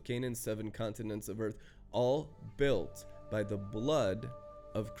 nations of Canaan, 7 continents of earth, all built by the blood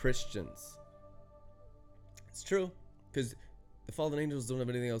of Christians. It's true, because the fallen angels don't have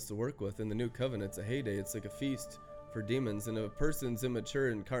anything else to work with. In the new covenant, it's a heyday. It's like a feast for demons. And if a person's immature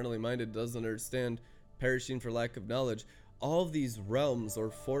and carnally minded, doesn't understand, perishing for lack of knowledge, all of these realms are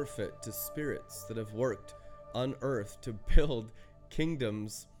forfeit to spirits that have worked on earth to build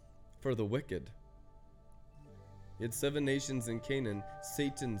kingdoms for the wicked. You had 7 nations in Canaan,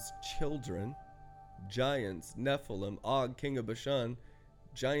 Satan's children, giants, Nephilim, Og, king of Bashan,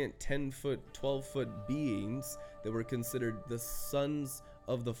 giant 10-foot, 12-foot beings that were considered the sons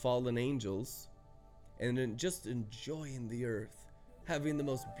of the fallen angels, and just enjoying the earth, having the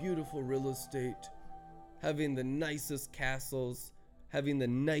most beautiful real estate, having the nicest castles, having the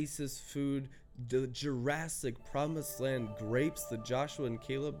nicest food, the Jurassic Promised Land grapes that Joshua and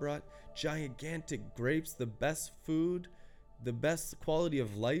Caleb brought, gigantic grapes, the best food, the best quality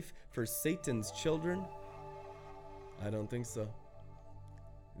of life for Satan's children? I don't think so.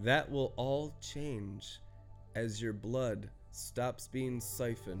 That will all change as your blood stops being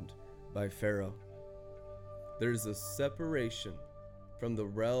siphoned by Pharaoh. There's a separation from the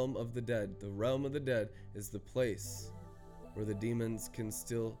realm of the dead. The realm of the dead is the place where the demons can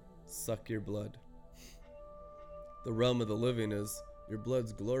still suck your blood. The realm of the living is your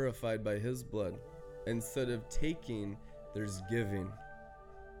blood's glorified by his blood. Instead of taking, there's giving.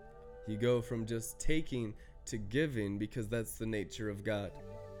 You go from just taking to giving because that's the nature of God.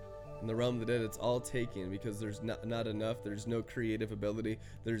 In the realm of the dead, it's all taking because there's not enough. There's no creative ability.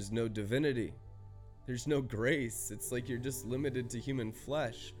 There's no divinity. There's no grace. It's like you're just limited to human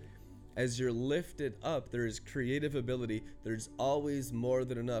flesh. As you're lifted up, there is creative ability. There's always more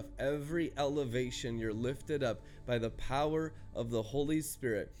than enough. Every elevation you're lifted up by the power of the Holy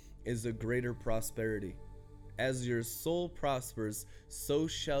Spirit is a greater prosperity. As your soul prospers, so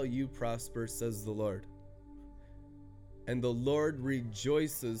shall you prosper, says the Lord. And the Lord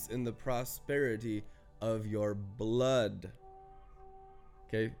rejoices in the prosperity of your blood.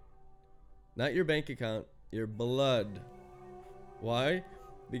 Okay? Not your bank account, your blood. Why?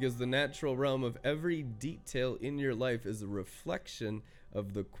 Because the natural realm of every detail in your life is a reflection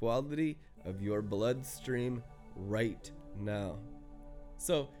of the quality of your bloodstream right now.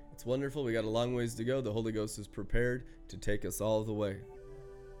 So, it's wonderful. We got a long ways to go. The Holy Ghost is prepared to take us all the way.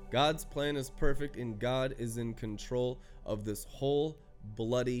 God's plan is perfect, and God is in control of this whole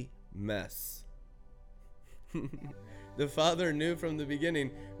bloody mess. The Father knew from the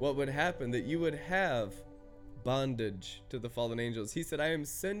beginning what would happen, that you would have bondage to the fallen angels. He said, I am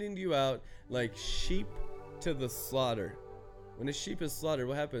sending you out like sheep to the slaughter. When a sheep is slaughtered,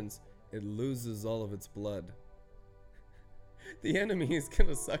 what happens? It loses all of its blood. The enemy is going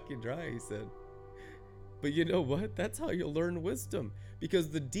to suck you dry, he said. But you know what? That's how you'll learn wisdom. Because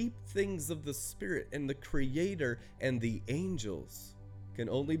the deep things of the Spirit and the Creator and the angels can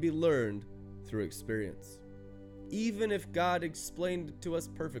only be learned through experience. Even if God explained it to us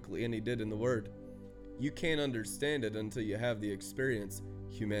perfectly, and he did in the Word, you can't understand it until you have the experience.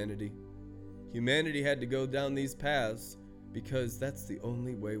 Humanity had to go down these paths because that's the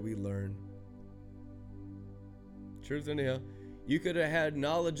only way we learn. Truth anyhow. You could have had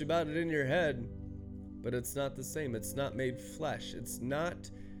knowledge about it in your head, but it's not the same. It's not made flesh. It's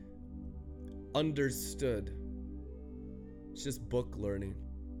not understood. It's just book learning.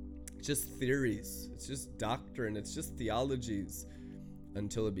 It's just theories. It's just doctrine. It's just theologies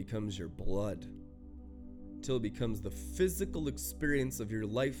until it becomes your blood. Until it becomes the physical experience of your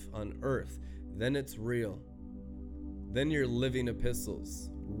life on earth. Then it's real. Then you're living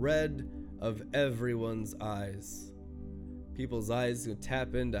epistles, read of everyone's eyes. People's eyes can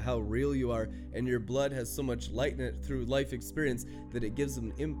tap into how real you are, and your blood has so much light in it through life experience that it gives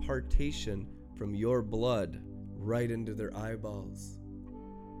them impartation from your blood right into their eyeballs.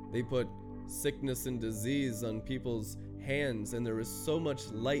 They put sickness and disease on people's hands, and there was so much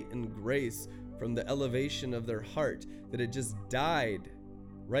light and grace from the elevation of their heart that it just died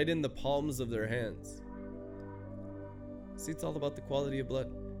right in the palms of their hands. See, it's all about the quality of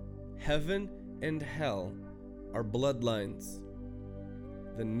blood. Heaven and hell are bloodlines.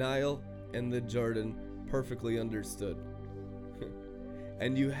 The Nile and the Jordan, perfectly understood.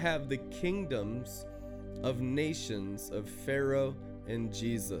 And you have the kingdoms of nations of Pharaoh and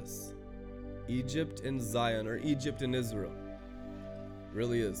Jesus. Egypt and Zion, or Egypt and Israel. It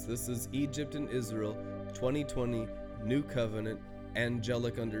really is. This is Egypt and Israel, 2020, New Covenant,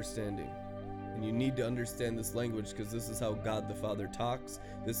 angelic understanding. And you need to understand this language because this is how God the Father talks.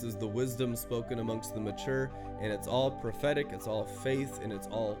 This is the wisdom spoken amongst the mature, and it's all prophetic, it's all faith, and it's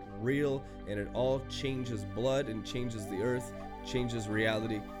all real, and it all changes blood and changes the earth, changes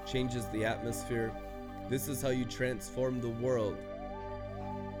reality, changes the atmosphere. This is how you transform the world.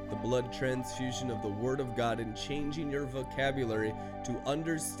 The blood transfusion of the Word of God and changing your vocabulary to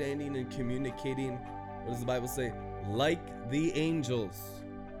understanding and communicating, what does the Bible say? Like the angels.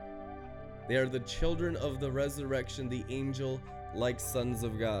 They are the children of the resurrection, the angel-like sons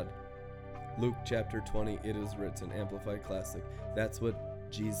of God. Luke chapter 20, it is written, Amplified Classic. That's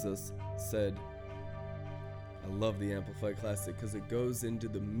what Jesus said. I love the Amplified Classic because it goes into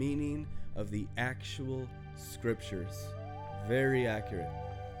the meaning of the actual scriptures. Very accurate.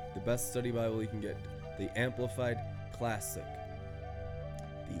 The best study Bible you can get. The Amplified Classic.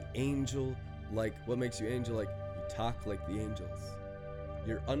 The angel-like. What makes you angel-like? You talk like the angels.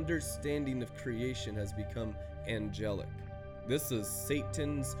 Your understanding of creation has become angelic. This is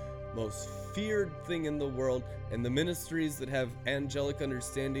Satan's most feared thing in the world, and the ministries that have angelic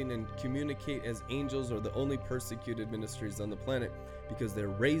understanding and communicate as angels are the only persecuted ministries on the planet because they're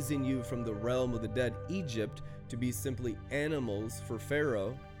raising you from the realm of the dead, Egypt, to be simply animals for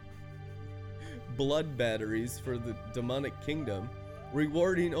Pharaoh, blood batteries for the demonic kingdom,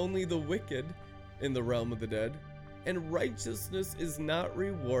 rewarding only the wicked in the realm of the dead, and righteousness is not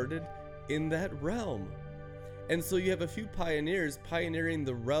rewarded in that realm. And so you have a few pioneers pioneering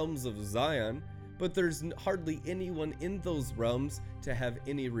the realms of Zion, but there's hardly anyone in those realms to have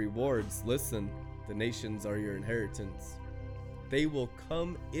any rewards. Listen, the nations are your inheritance. They will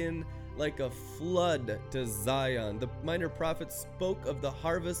come in like a flood to Zion. The minor prophets spoke of the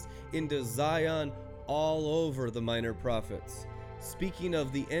harvest into Zion all over the minor prophets. Speaking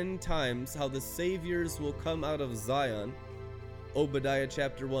of the end times, how the saviors will come out of Zion, Obadiah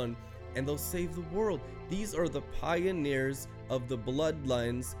chapter 1, and they'll save the world. These are the pioneers of the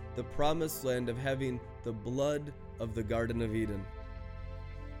bloodlines, the promised land of having the blood of the Garden of Eden.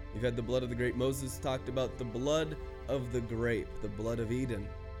 You've had the blood of the grape. Moses talked about the blood of the grape, the blood of Eden.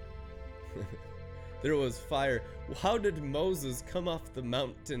 There was fire. How did Moses come off the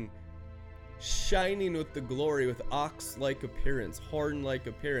mountain shining with the glory, with ox-like appearance, horn-like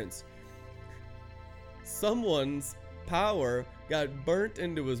appearance? Someone's power got burnt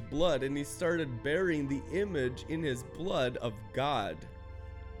into his blood, and he started bearing the image in his blood of God.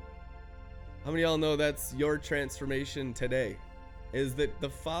 How many of y'all know that's your transformation today? Is that the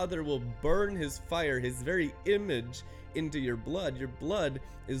Father will burn his fire, his very image, into your blood. Your blood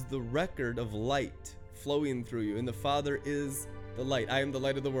is the record of light flowing through you, and the Father is the light. I am the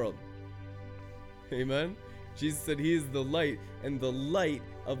light of the world. Amen. Jesus said he is the light, and the light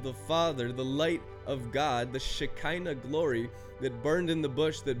of the Father, the light of God, the Shekinah glory that burned in the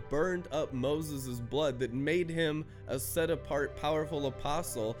bush, that burned up Moses' blood, that made him a set-apart, powerful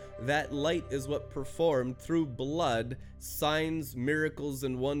apostle. That light is what performed through blood signs, miracles,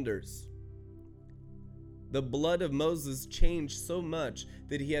 and wonders. The blood of Moses changed so much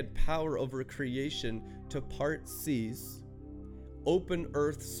that he had power over creation to part seas, open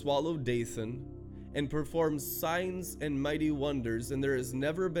earth, swallow Dathan, and perform signs and mighty wonders, and there has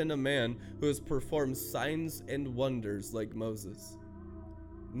never been a man who has performed signs and wonders like Moses.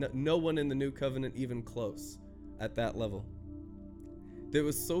 No one in the New Covenant even close at that level. That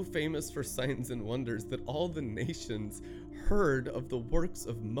was so famous for signs and wonders that all the nations heard of the works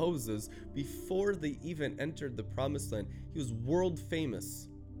of Moses before they even entered the promised land. He was world famous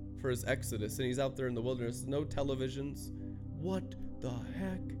for his exodus, and he's out there in the wilderness, no televisions. What the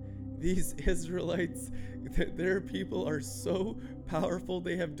heck? These Israelites, their people are so powerful.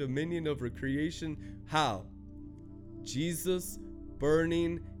 They have dominion over creation. How? Jesus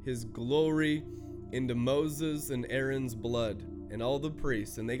burning his glory into Moses and Aaron's blood and all the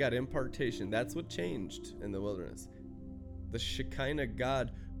priests, and they got impartation. That's what changed in the wilderness. The Shekinah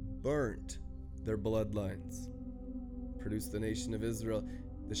God burnt their bloodlines, produced the nation of Israel.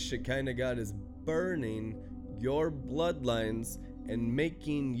 The Shekinah God is burning your bloodlines and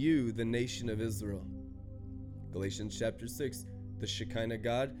making you the nation of Israel. Galatians chapter 6, the Shekinah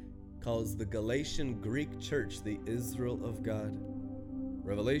God calls the Galatian Greek church the Israel of God.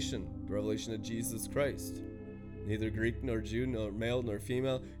 Revelation, the revelation of Jesus Christ. Neither Greek nor Jew, nor male nor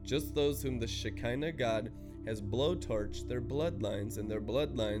female, just those whom the Shekinah God has blowtorched their bloodlines, and their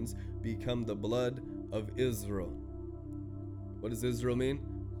bloodlines become the blood of Israel. What does Israel mean?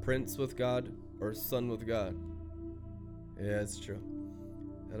 Prince with God or son with God. Yeah, it's true.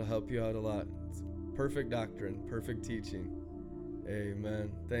 That'll help you out a lot. It's perfect doctrine, perfect teaching.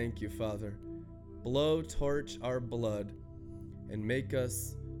 Amen. Thank you, Father. Blow torch our blood and make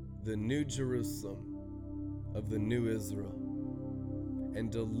us the new Jerusalem of the new Israel,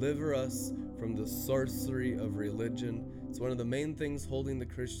 and deliver us from the sorcery of religion. It's one of the main things holding the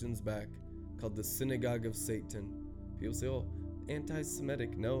Christians back, called the synagogue of Satan. People say, oh,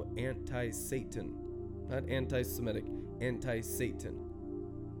 anti-Semitic. No, anti-Satan. Not anti-Semitic, anti-Satan.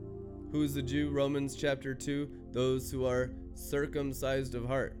 Who is the Jew? Romans chapter 2, those who are circumcised of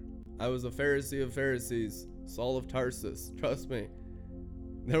heart. I was a Pharisee of Pharisees, Saul of Tarsus. Trust me.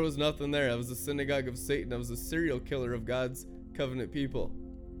 There was nothing there. I was a synagogue of Satan. I was a serial killer of God's covenant people.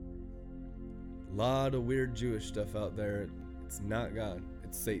 A lot of weird Jewish stuff out there. It's not God.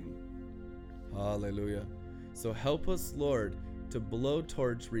 It's Satan. Hallelujah. So help us, Lord, to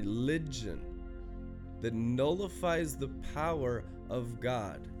blowtorch religion that nullifies the power of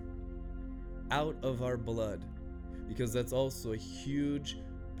God out of our blood, because that's also a huge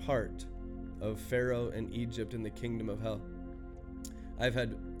part of Pharaoh and Egypt and the kingdom of hell. I've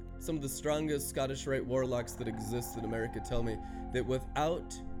had some of the strongest Scottish Rite warlocks that exist in America tell me that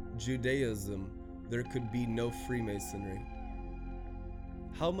without Judaism, there could be no Freemasonry.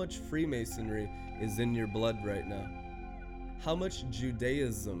 How much Freemasonry is in your blood right now? How much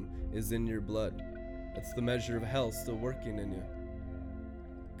Judaism is in your blood? That's the measure of hell still working in you.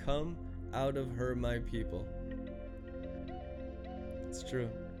 Come out of her, my people. It's true.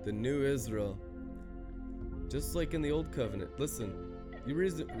 The new Israel, just like in the old covenant. Listen, the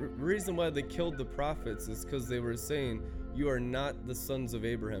reason why they killed the prophets is because they were saying, you are not the sons of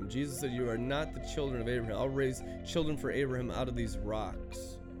Abraham. Jesus said, you are not the children of Abraham. I'll raise children for Abraham out of these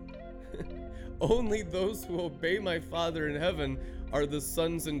rocks. Only those who obey my Father in heaven are the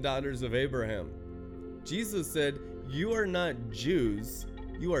sons and daughters of Abraham. Jesus said, you are not Jews,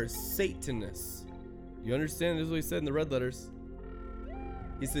 you are Satanists. You understand? This is what he said in the red letters.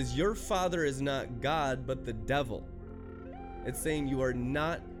 He says, your father is not God, but the devil. It's saying you are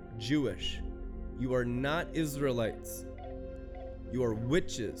not Jewish. You are not Israelites. You are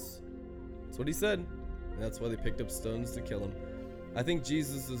witches. That's what he said. And that's why they picked up stones to kill him. I think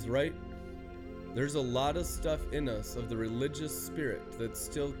Jesus is right. There's a lot of stuff in us of the religious spirit that's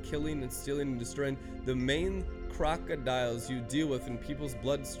still killing and stealing and destroying. The main crocodiles you deal with in people's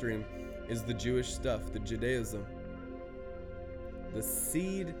bloodstream is the Jewish stuff, the Judaism. The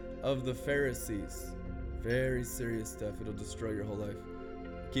seed of the Pharisees. Very serious stuff. It'll destroy your whole life.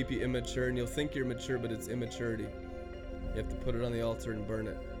 Keep you immature, and you'll think you're mature, but it's immaturity. You have to put it on the altar and burn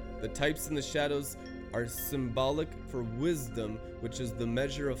it. The types and the shadows are symbolic for wisdom, which is the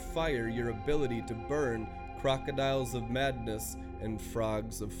measure of fire, your ability to burn crocodiles of madness and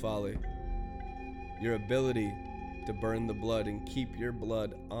frogs of folly. Your ability to burn the blood and keep your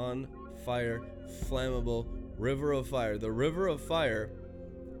blood on fire, flammable, river of fire. The river of fire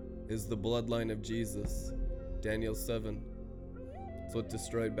is the bloodline of Jesus. Daniel 7. It's what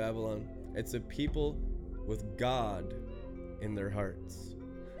destroyed Babylon. It's a people with God in their hearts.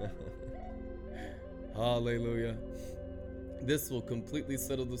 Hallelujah. This will completely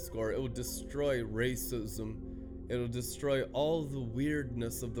settle the score. It will destroy racism. It will destroy all the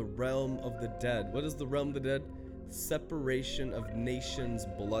weirdness of the realm of the dead. What is the realm of the dead? Separation of nations'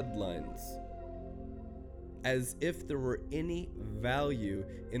 bloodlines. As if there were any value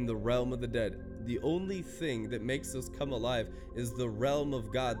in the realm of the dead. The only thing that makes us come alive is the realm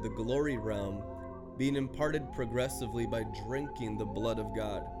of God, the glory realm, being imparted progressively by drinking the blood of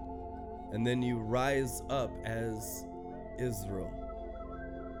God. And then you rise up as Israel.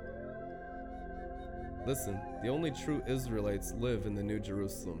 Listen, the only true Israelites live in the New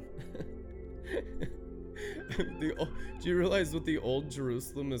Jerusalem. Do you realize what the old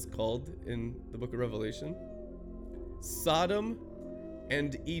Jerusalem is called in the book of Revelation? Sodom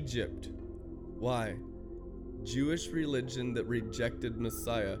and Egypt. Why? Jewish religion that rejected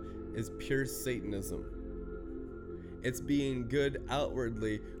Messiah is pure Satanism. It's being good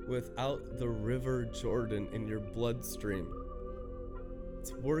outwardly without the river Jordan in your bloodstream.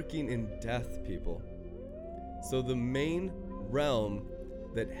 It's working in death, people. So the main realm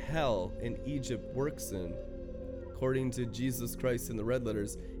that hell in Egypt works in, according to Jesus Christ in the red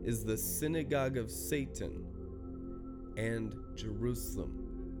letters, is the synagogue of Satan and Jerusalem.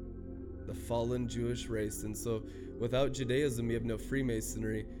 the fallen Jewish race. And so without Judaism, you have no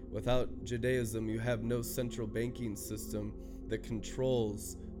Freemasonry. Without Judaism, you have no central banking system that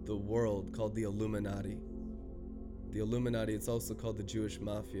controls the world, called the Illuminati. The Illuminati, it's also called the Jewish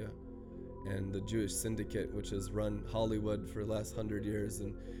Mafia and the Jewish Syndicate, which has run Hollywood for the last 100 years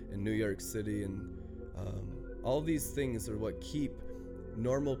and New York City. And all these things are what keep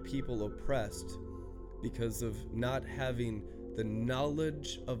normal people oppressed because of not having the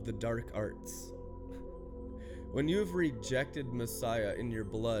knowledge of the dark arts. When you've rejected Messiah in your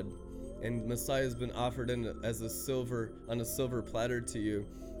blood, and Messiah has been offered on a silver platter to you,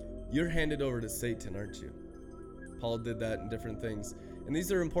 you're handed over to Satan, aren't you? Paul did that in different things. And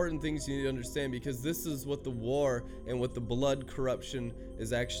these are important things you need to understand, because this is what the war and what the blood corruption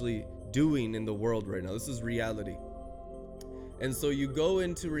is actually doing in the world right now. This is reality. And so you go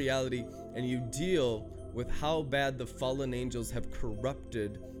into reality and you deal with how bad the fallen angels have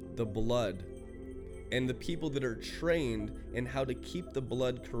corrupted the blood and the people that are trained in how to keep the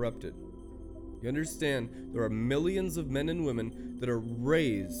blood corrupted. You understand, there are millions of men and women that are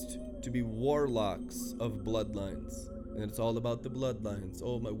raised to be warlocks of bloodlines. And it's all about the bloodlines.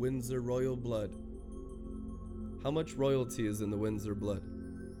 Oh, my Windsor royal blood. How much royalty is in the Windsor blood?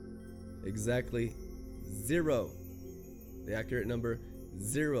 Exactly 0. The accurate number,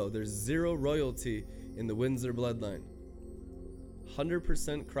 0. There's 0 royalty in the Windsor bloodline.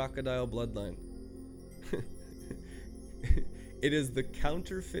 100% crocodile bloodline. It is the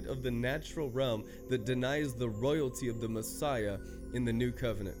counterfeit of the natural realm that denies the royalty of the Messiah in the new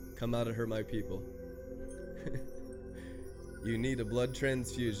covenant. Come out of her, my people. You need a blood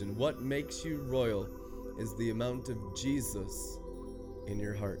transfusion. What makes you royal is the amount of Jesus in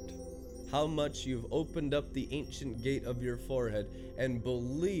your heart. How much you've opened up the ancient gate of your forehead and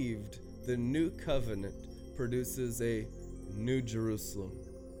believed the new covenant produces a new Jerusalem.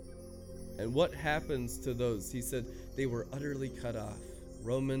 And what happens to those? He said they were utterly cut off.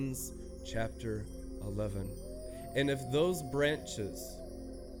 Romans chapter 11. And if those branches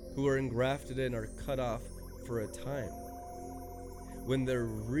who are engrafted in are cut off for a time, when they're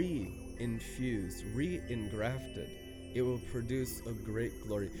re-infused, re-engrafted, it will produce a great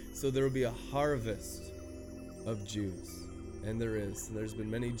glory. So there will be a harvest of Jews. And there is. And there's been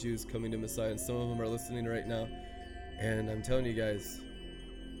many Jews coming to Messiah, and some of them are listening right now. And I'm telling you guys,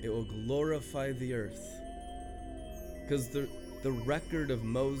 it will glorify the earth. Because the record of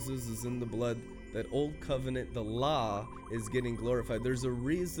Moses is in the blood. That old covenant, the law, is getting glorified. There's a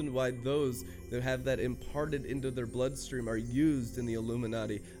reason why those that have that imparted into their bloodstream are used in the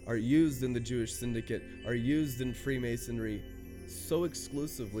Illuminati, are used in the Jewish Syndicate, are used in Freemasonry so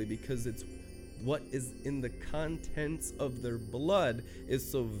exclusively, because it's what is in the contents of their blood is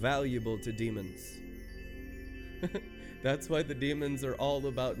so valuable to demons. That's why the demons are all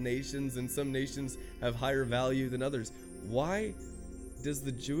about nations, and some nations have higher value than others. Why does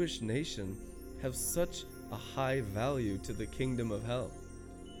the Jewish nation have such a high value to the kingdom of hell?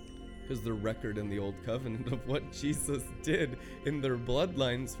 Because the record in the old covenant of what Jesus did in their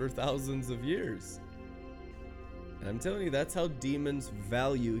bloodlines for thousands of years. And I'm telling you, that's how demons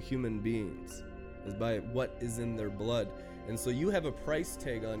value human beings, is by what is in their blood. And so you have a price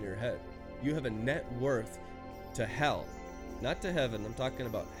tag on your head. You have a net worth to hell, not to heaven. I'm talking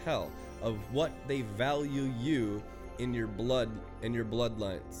about hell, of what they value you in your blood and your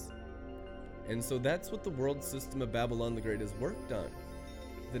bloodlines. And so that's what the world system of Babylon the Great has worked on.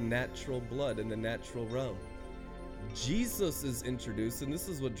 The natural blood and the natural realm. Jesus is introduced, and this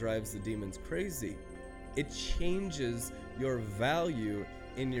is what drives the demons crazy. It changes your value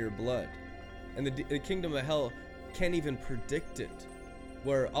in your blood. And the kingdom of hell can't even predict it.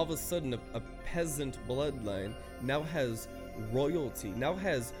 Where all of a sudden a peasant bloodline now has royalty, now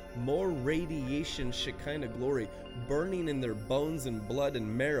has more radiation, Shekinah glory, burning in their bones and blood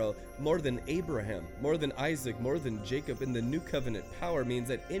and marrow, more than Abraham, more than Isaac, more than Jacob. In the new covenant power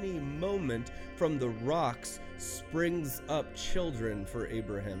means at any moment from the rocks springs up children for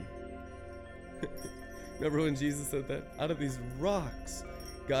Abraham. Remember when Jesus said that? Out of these rocks,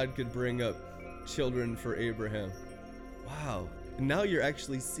 God could bring up children for Abraham. Wow. And now you're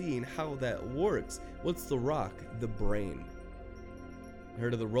actually seeing how that works. What's the rock? The brain.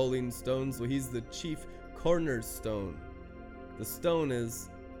 Heard of the Rolling Stones? Well, he's the chief cornerstone. The stone is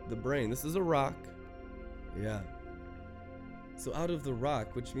the brain. This is a rock. Yeah. So out of the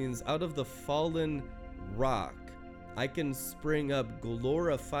rock, which means out of the fallen rock, I can spring up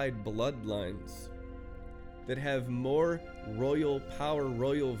glorified bloodlines that have more royal power,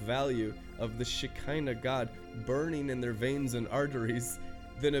 royal value of the Shekinah God burning in their veins and arteries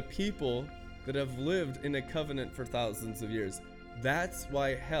than a people that have lived in a covenant for thousands of years. That's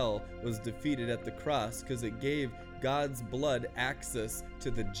why hell was defeated at the cross, because it gave God's blood access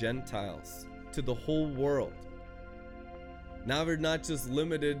to the Gentiles, to the whole world. Now we're not just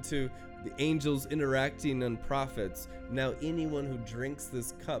limited to the angels interacting and prophets. Now anyone who drinks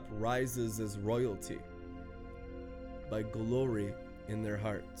this cup rises as royalty by glory in their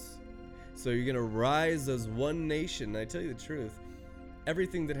hearts. So you're going to rise as one nation. And I tell you the truth,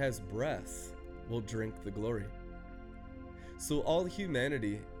 everything that has breath will drink the glory. So all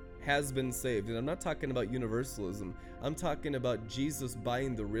humanity has been saved. And I'm not talking about universalism. I'm talking about Jesus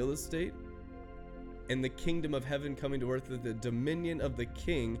buying the real estate and the kingdom of heaven coming to earth. The dominion of the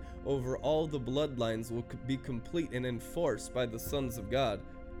king over all the bloodlines will be complete and enforced by the sons of God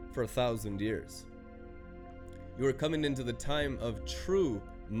for 1,000 years. You are coming into the time of true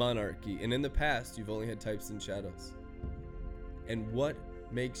monarchy, and in the past you've only had types and shadows. And what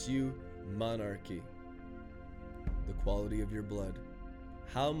makes you monarchy? The quality of your blood.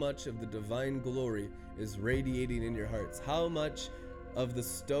 How much of the divine glory is radiating in your hearts? How much of the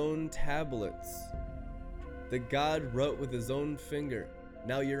stone tablets that God wrote with his own finger,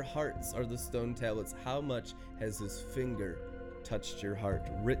 now your hearts are the stone tablets. How much has his finger touched your heart,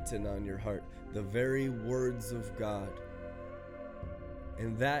 written on your heart, the very words of God?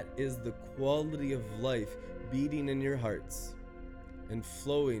 And that is the quality of life beating in your hearts and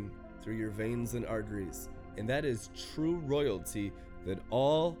flowing through your veins and arteries. And that is true royalty that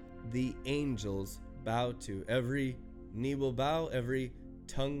all the angels bow to. Every knee will bow, every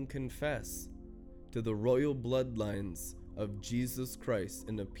tongue confess to the royal bloodlines of Jesus Christ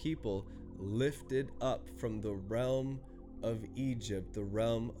and the people lifted up from the realm of Egypt, the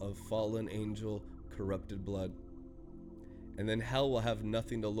realm of fallen angel corrupted blood. And then hell will have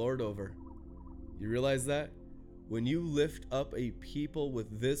nothing to lord over. You realize that? When you lift up a people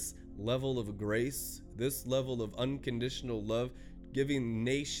with this level of grace, this level of unconditional love, giving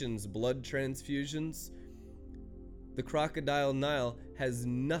nations blood transfusions, the crocodile Nile has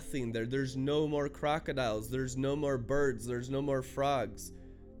nothing there. There's no more crocodiles. There's no more birds. There's no more frogs.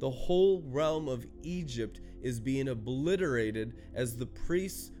 The whole realm of Egypt is being obliterated as the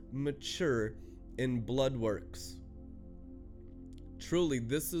priests mature in blood works. Truly,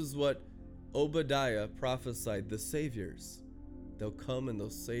 this is what Obadiah prophesied, the saviors. They'll come and they'll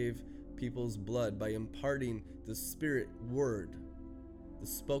save people's blood by imparting the spirit word, the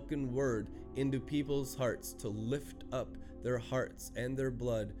spoken word into people's hearts to lift up their hearts and their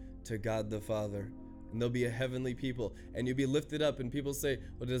blood to God the Father. And they'll be a heavenly people, and you'll be lifted up. And people say,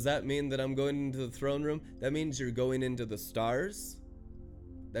 well, does that mean that I'm going into the throne room? That means you're going into the stars.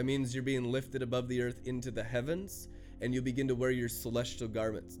 That means you're being lifted above the earth into the heavens, and you begin to wear your celestial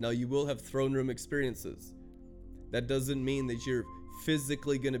garments. Now, you will have throne room experiences. That doesn't mean that you're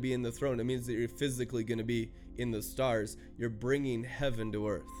physically going to be in the throne. It means that you're physically going to be in the stars. You're bringing heaven to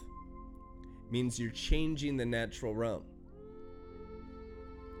earth. It means you're changing the natural realm.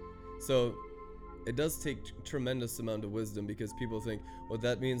 So it does take tremendous amount of wisdom, because people think, well,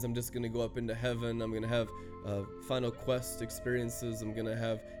 that means I'm just going to go up into heaven. I'm going to have final quest experiences. I'm going to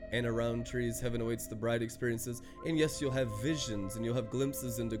have Anna Roundtree's Heaven Awaits the Bride experiences. And yes, you'll have visions and you'll have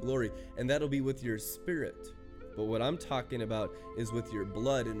glimpses into glory, and that'll be with your spirit. But what I'm talking about is with your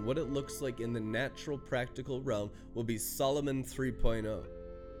blood, and what it looks like in the natural, practical realm will be Solomon 3.0.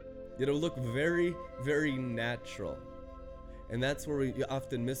 It'll look very, very natural. And that's where we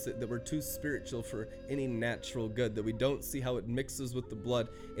often miss it, that we're too spiritual for any natural good, that we don't see how it mixes with the blood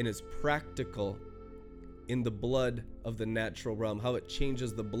and is practical in the blood of the natural realm, how it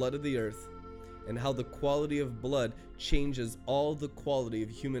changes the blood of the earth, and how the quality of blood changes all the quality of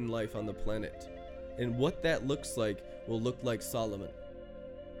human life on the planet. And what that looks like will look like Solomon.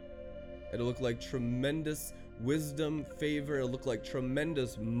 It'll look like tremendous wisdom, favor. It'll look like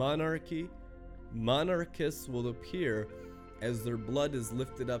tremendous monarchy. Monarchists will appear as their blood is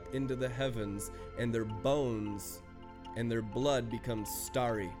lifted up into the heavens, and their bones and their blood becomes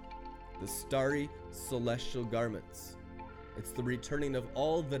starry. The starry celestial garments. It's the returning of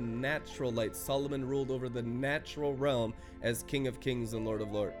all the natural light. Solomon ruled over the natural realm as King of Kings and Lord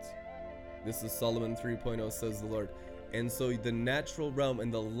of Lords. This is Solomon 3.0, says the Lord. And so the natural realm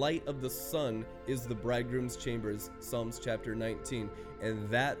and the light of the sun is the bridegroom's chambers, Psalms chapter 19. And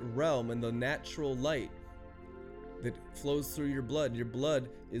that realm and the natural light that flows through your blood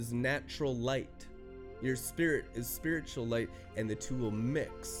is natural light. Your spirit is spiritual light, and the two will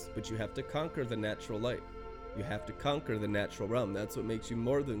mix. But you have to conquer the natural light. You have to conquer the natural realm. That's what makes you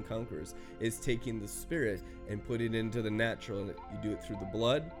more than conquerors, is taking the spirit and put it into the natural. And you do it through the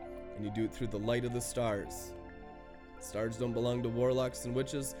blood, and you do it through the light of the stars. Stars don't belong to warlocks and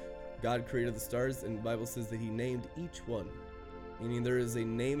witches. God created the stars, and the Bible says that he named each one. meaning there is a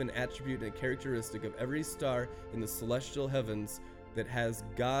name, an attribute, and a characteristic of every star in the celestial heavens that has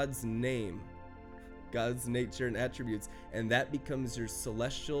God's name, God's nature and attributes, and that becomes your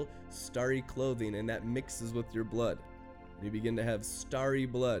celestial starry clothing, and that mixes with your blood. You begin to have starry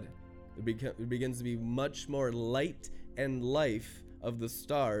blood. It begins to be much more light and life of the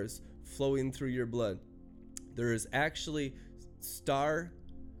stars flowing through your blood. There is actually star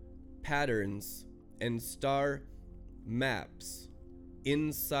patterns and star maps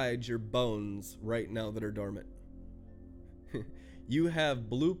inside your bones right now that are dormant. You have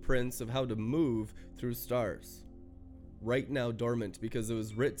blueprints of how to move through stars right now dormant, because it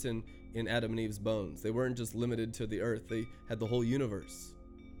was written in Adam and Eve's bones. They weren't just limited to the earth, they had the whole universe.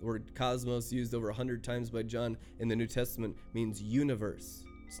 The word cosmos, used over 100 times by John in the New Testament, means universe.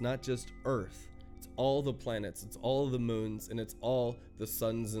 It's not just earth. It's all the planets, it's all the moons, and it's all the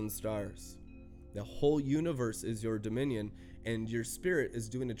suns and stars. The whole universe is your dominion, and your spirit is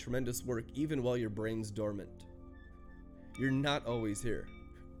doing a tremendous work even while your brain's dormant. You're not always here.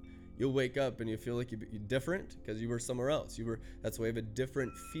 You'll wake up and you feel like you're different because you were somewhere else. That's why you have a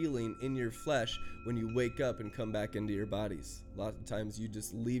different feeling in your flesh when you wake up and come back into your bodies. A lot of times you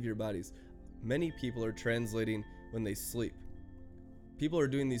just leave your bodies. Many people are translating when they sleep. People are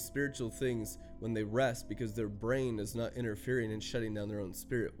doing these spiritual things when they rest because their brain is not interfering and shutting down their own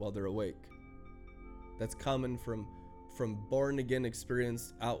spirit while they're awake. That's common from born again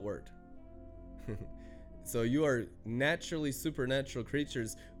experience outward. So you are naturally supernatural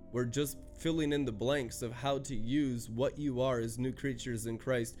creatures. We're just filling in the blanks of how to use what you are as new creatures in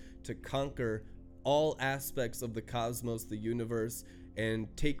Christ to conquer all aspects of the cosmos, the universe, and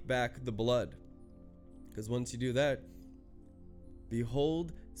take back the blood. Because once you do that,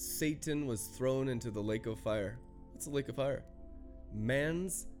 behold, Satan was thrown into the lake of fire. What's the lake of fire?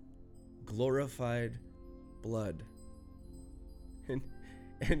 Man's glorified blood.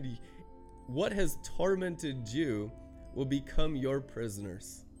 And what has tormented you will become your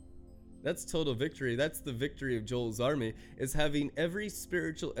prisoners. That's total victory. That's the victory of Joel's army, is having every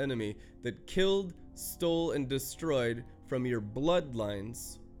spiritual enemy that killed, stole, and destroyed from your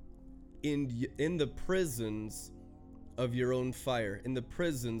bloodlines in the prisons of your own fire, in the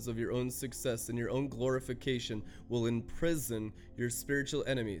prisons of your own success and your own glorification, will imprison your spiritual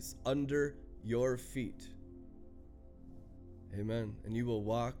enemies under your feet. Amen. And you will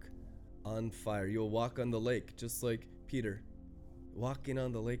walk on fire. You will walk on the lake, just like Peter, walking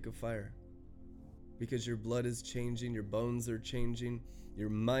on the lake of fire. Because your blood is changing, your bones are changing, your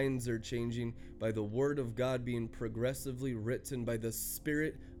minds are changing by the word of God being progressively written by the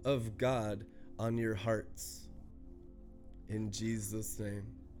Spirit of God on your hearts. In Jesus' name.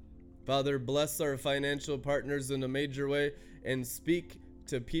 Father, bless our financial partners in a major way and speak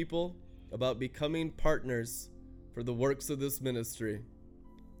to people about becoming partners for the works of this ministry.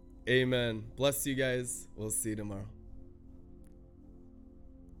 Amen. Bless you guys. We'll see you tomorrow.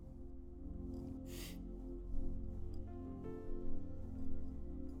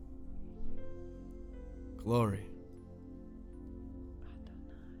 Glory.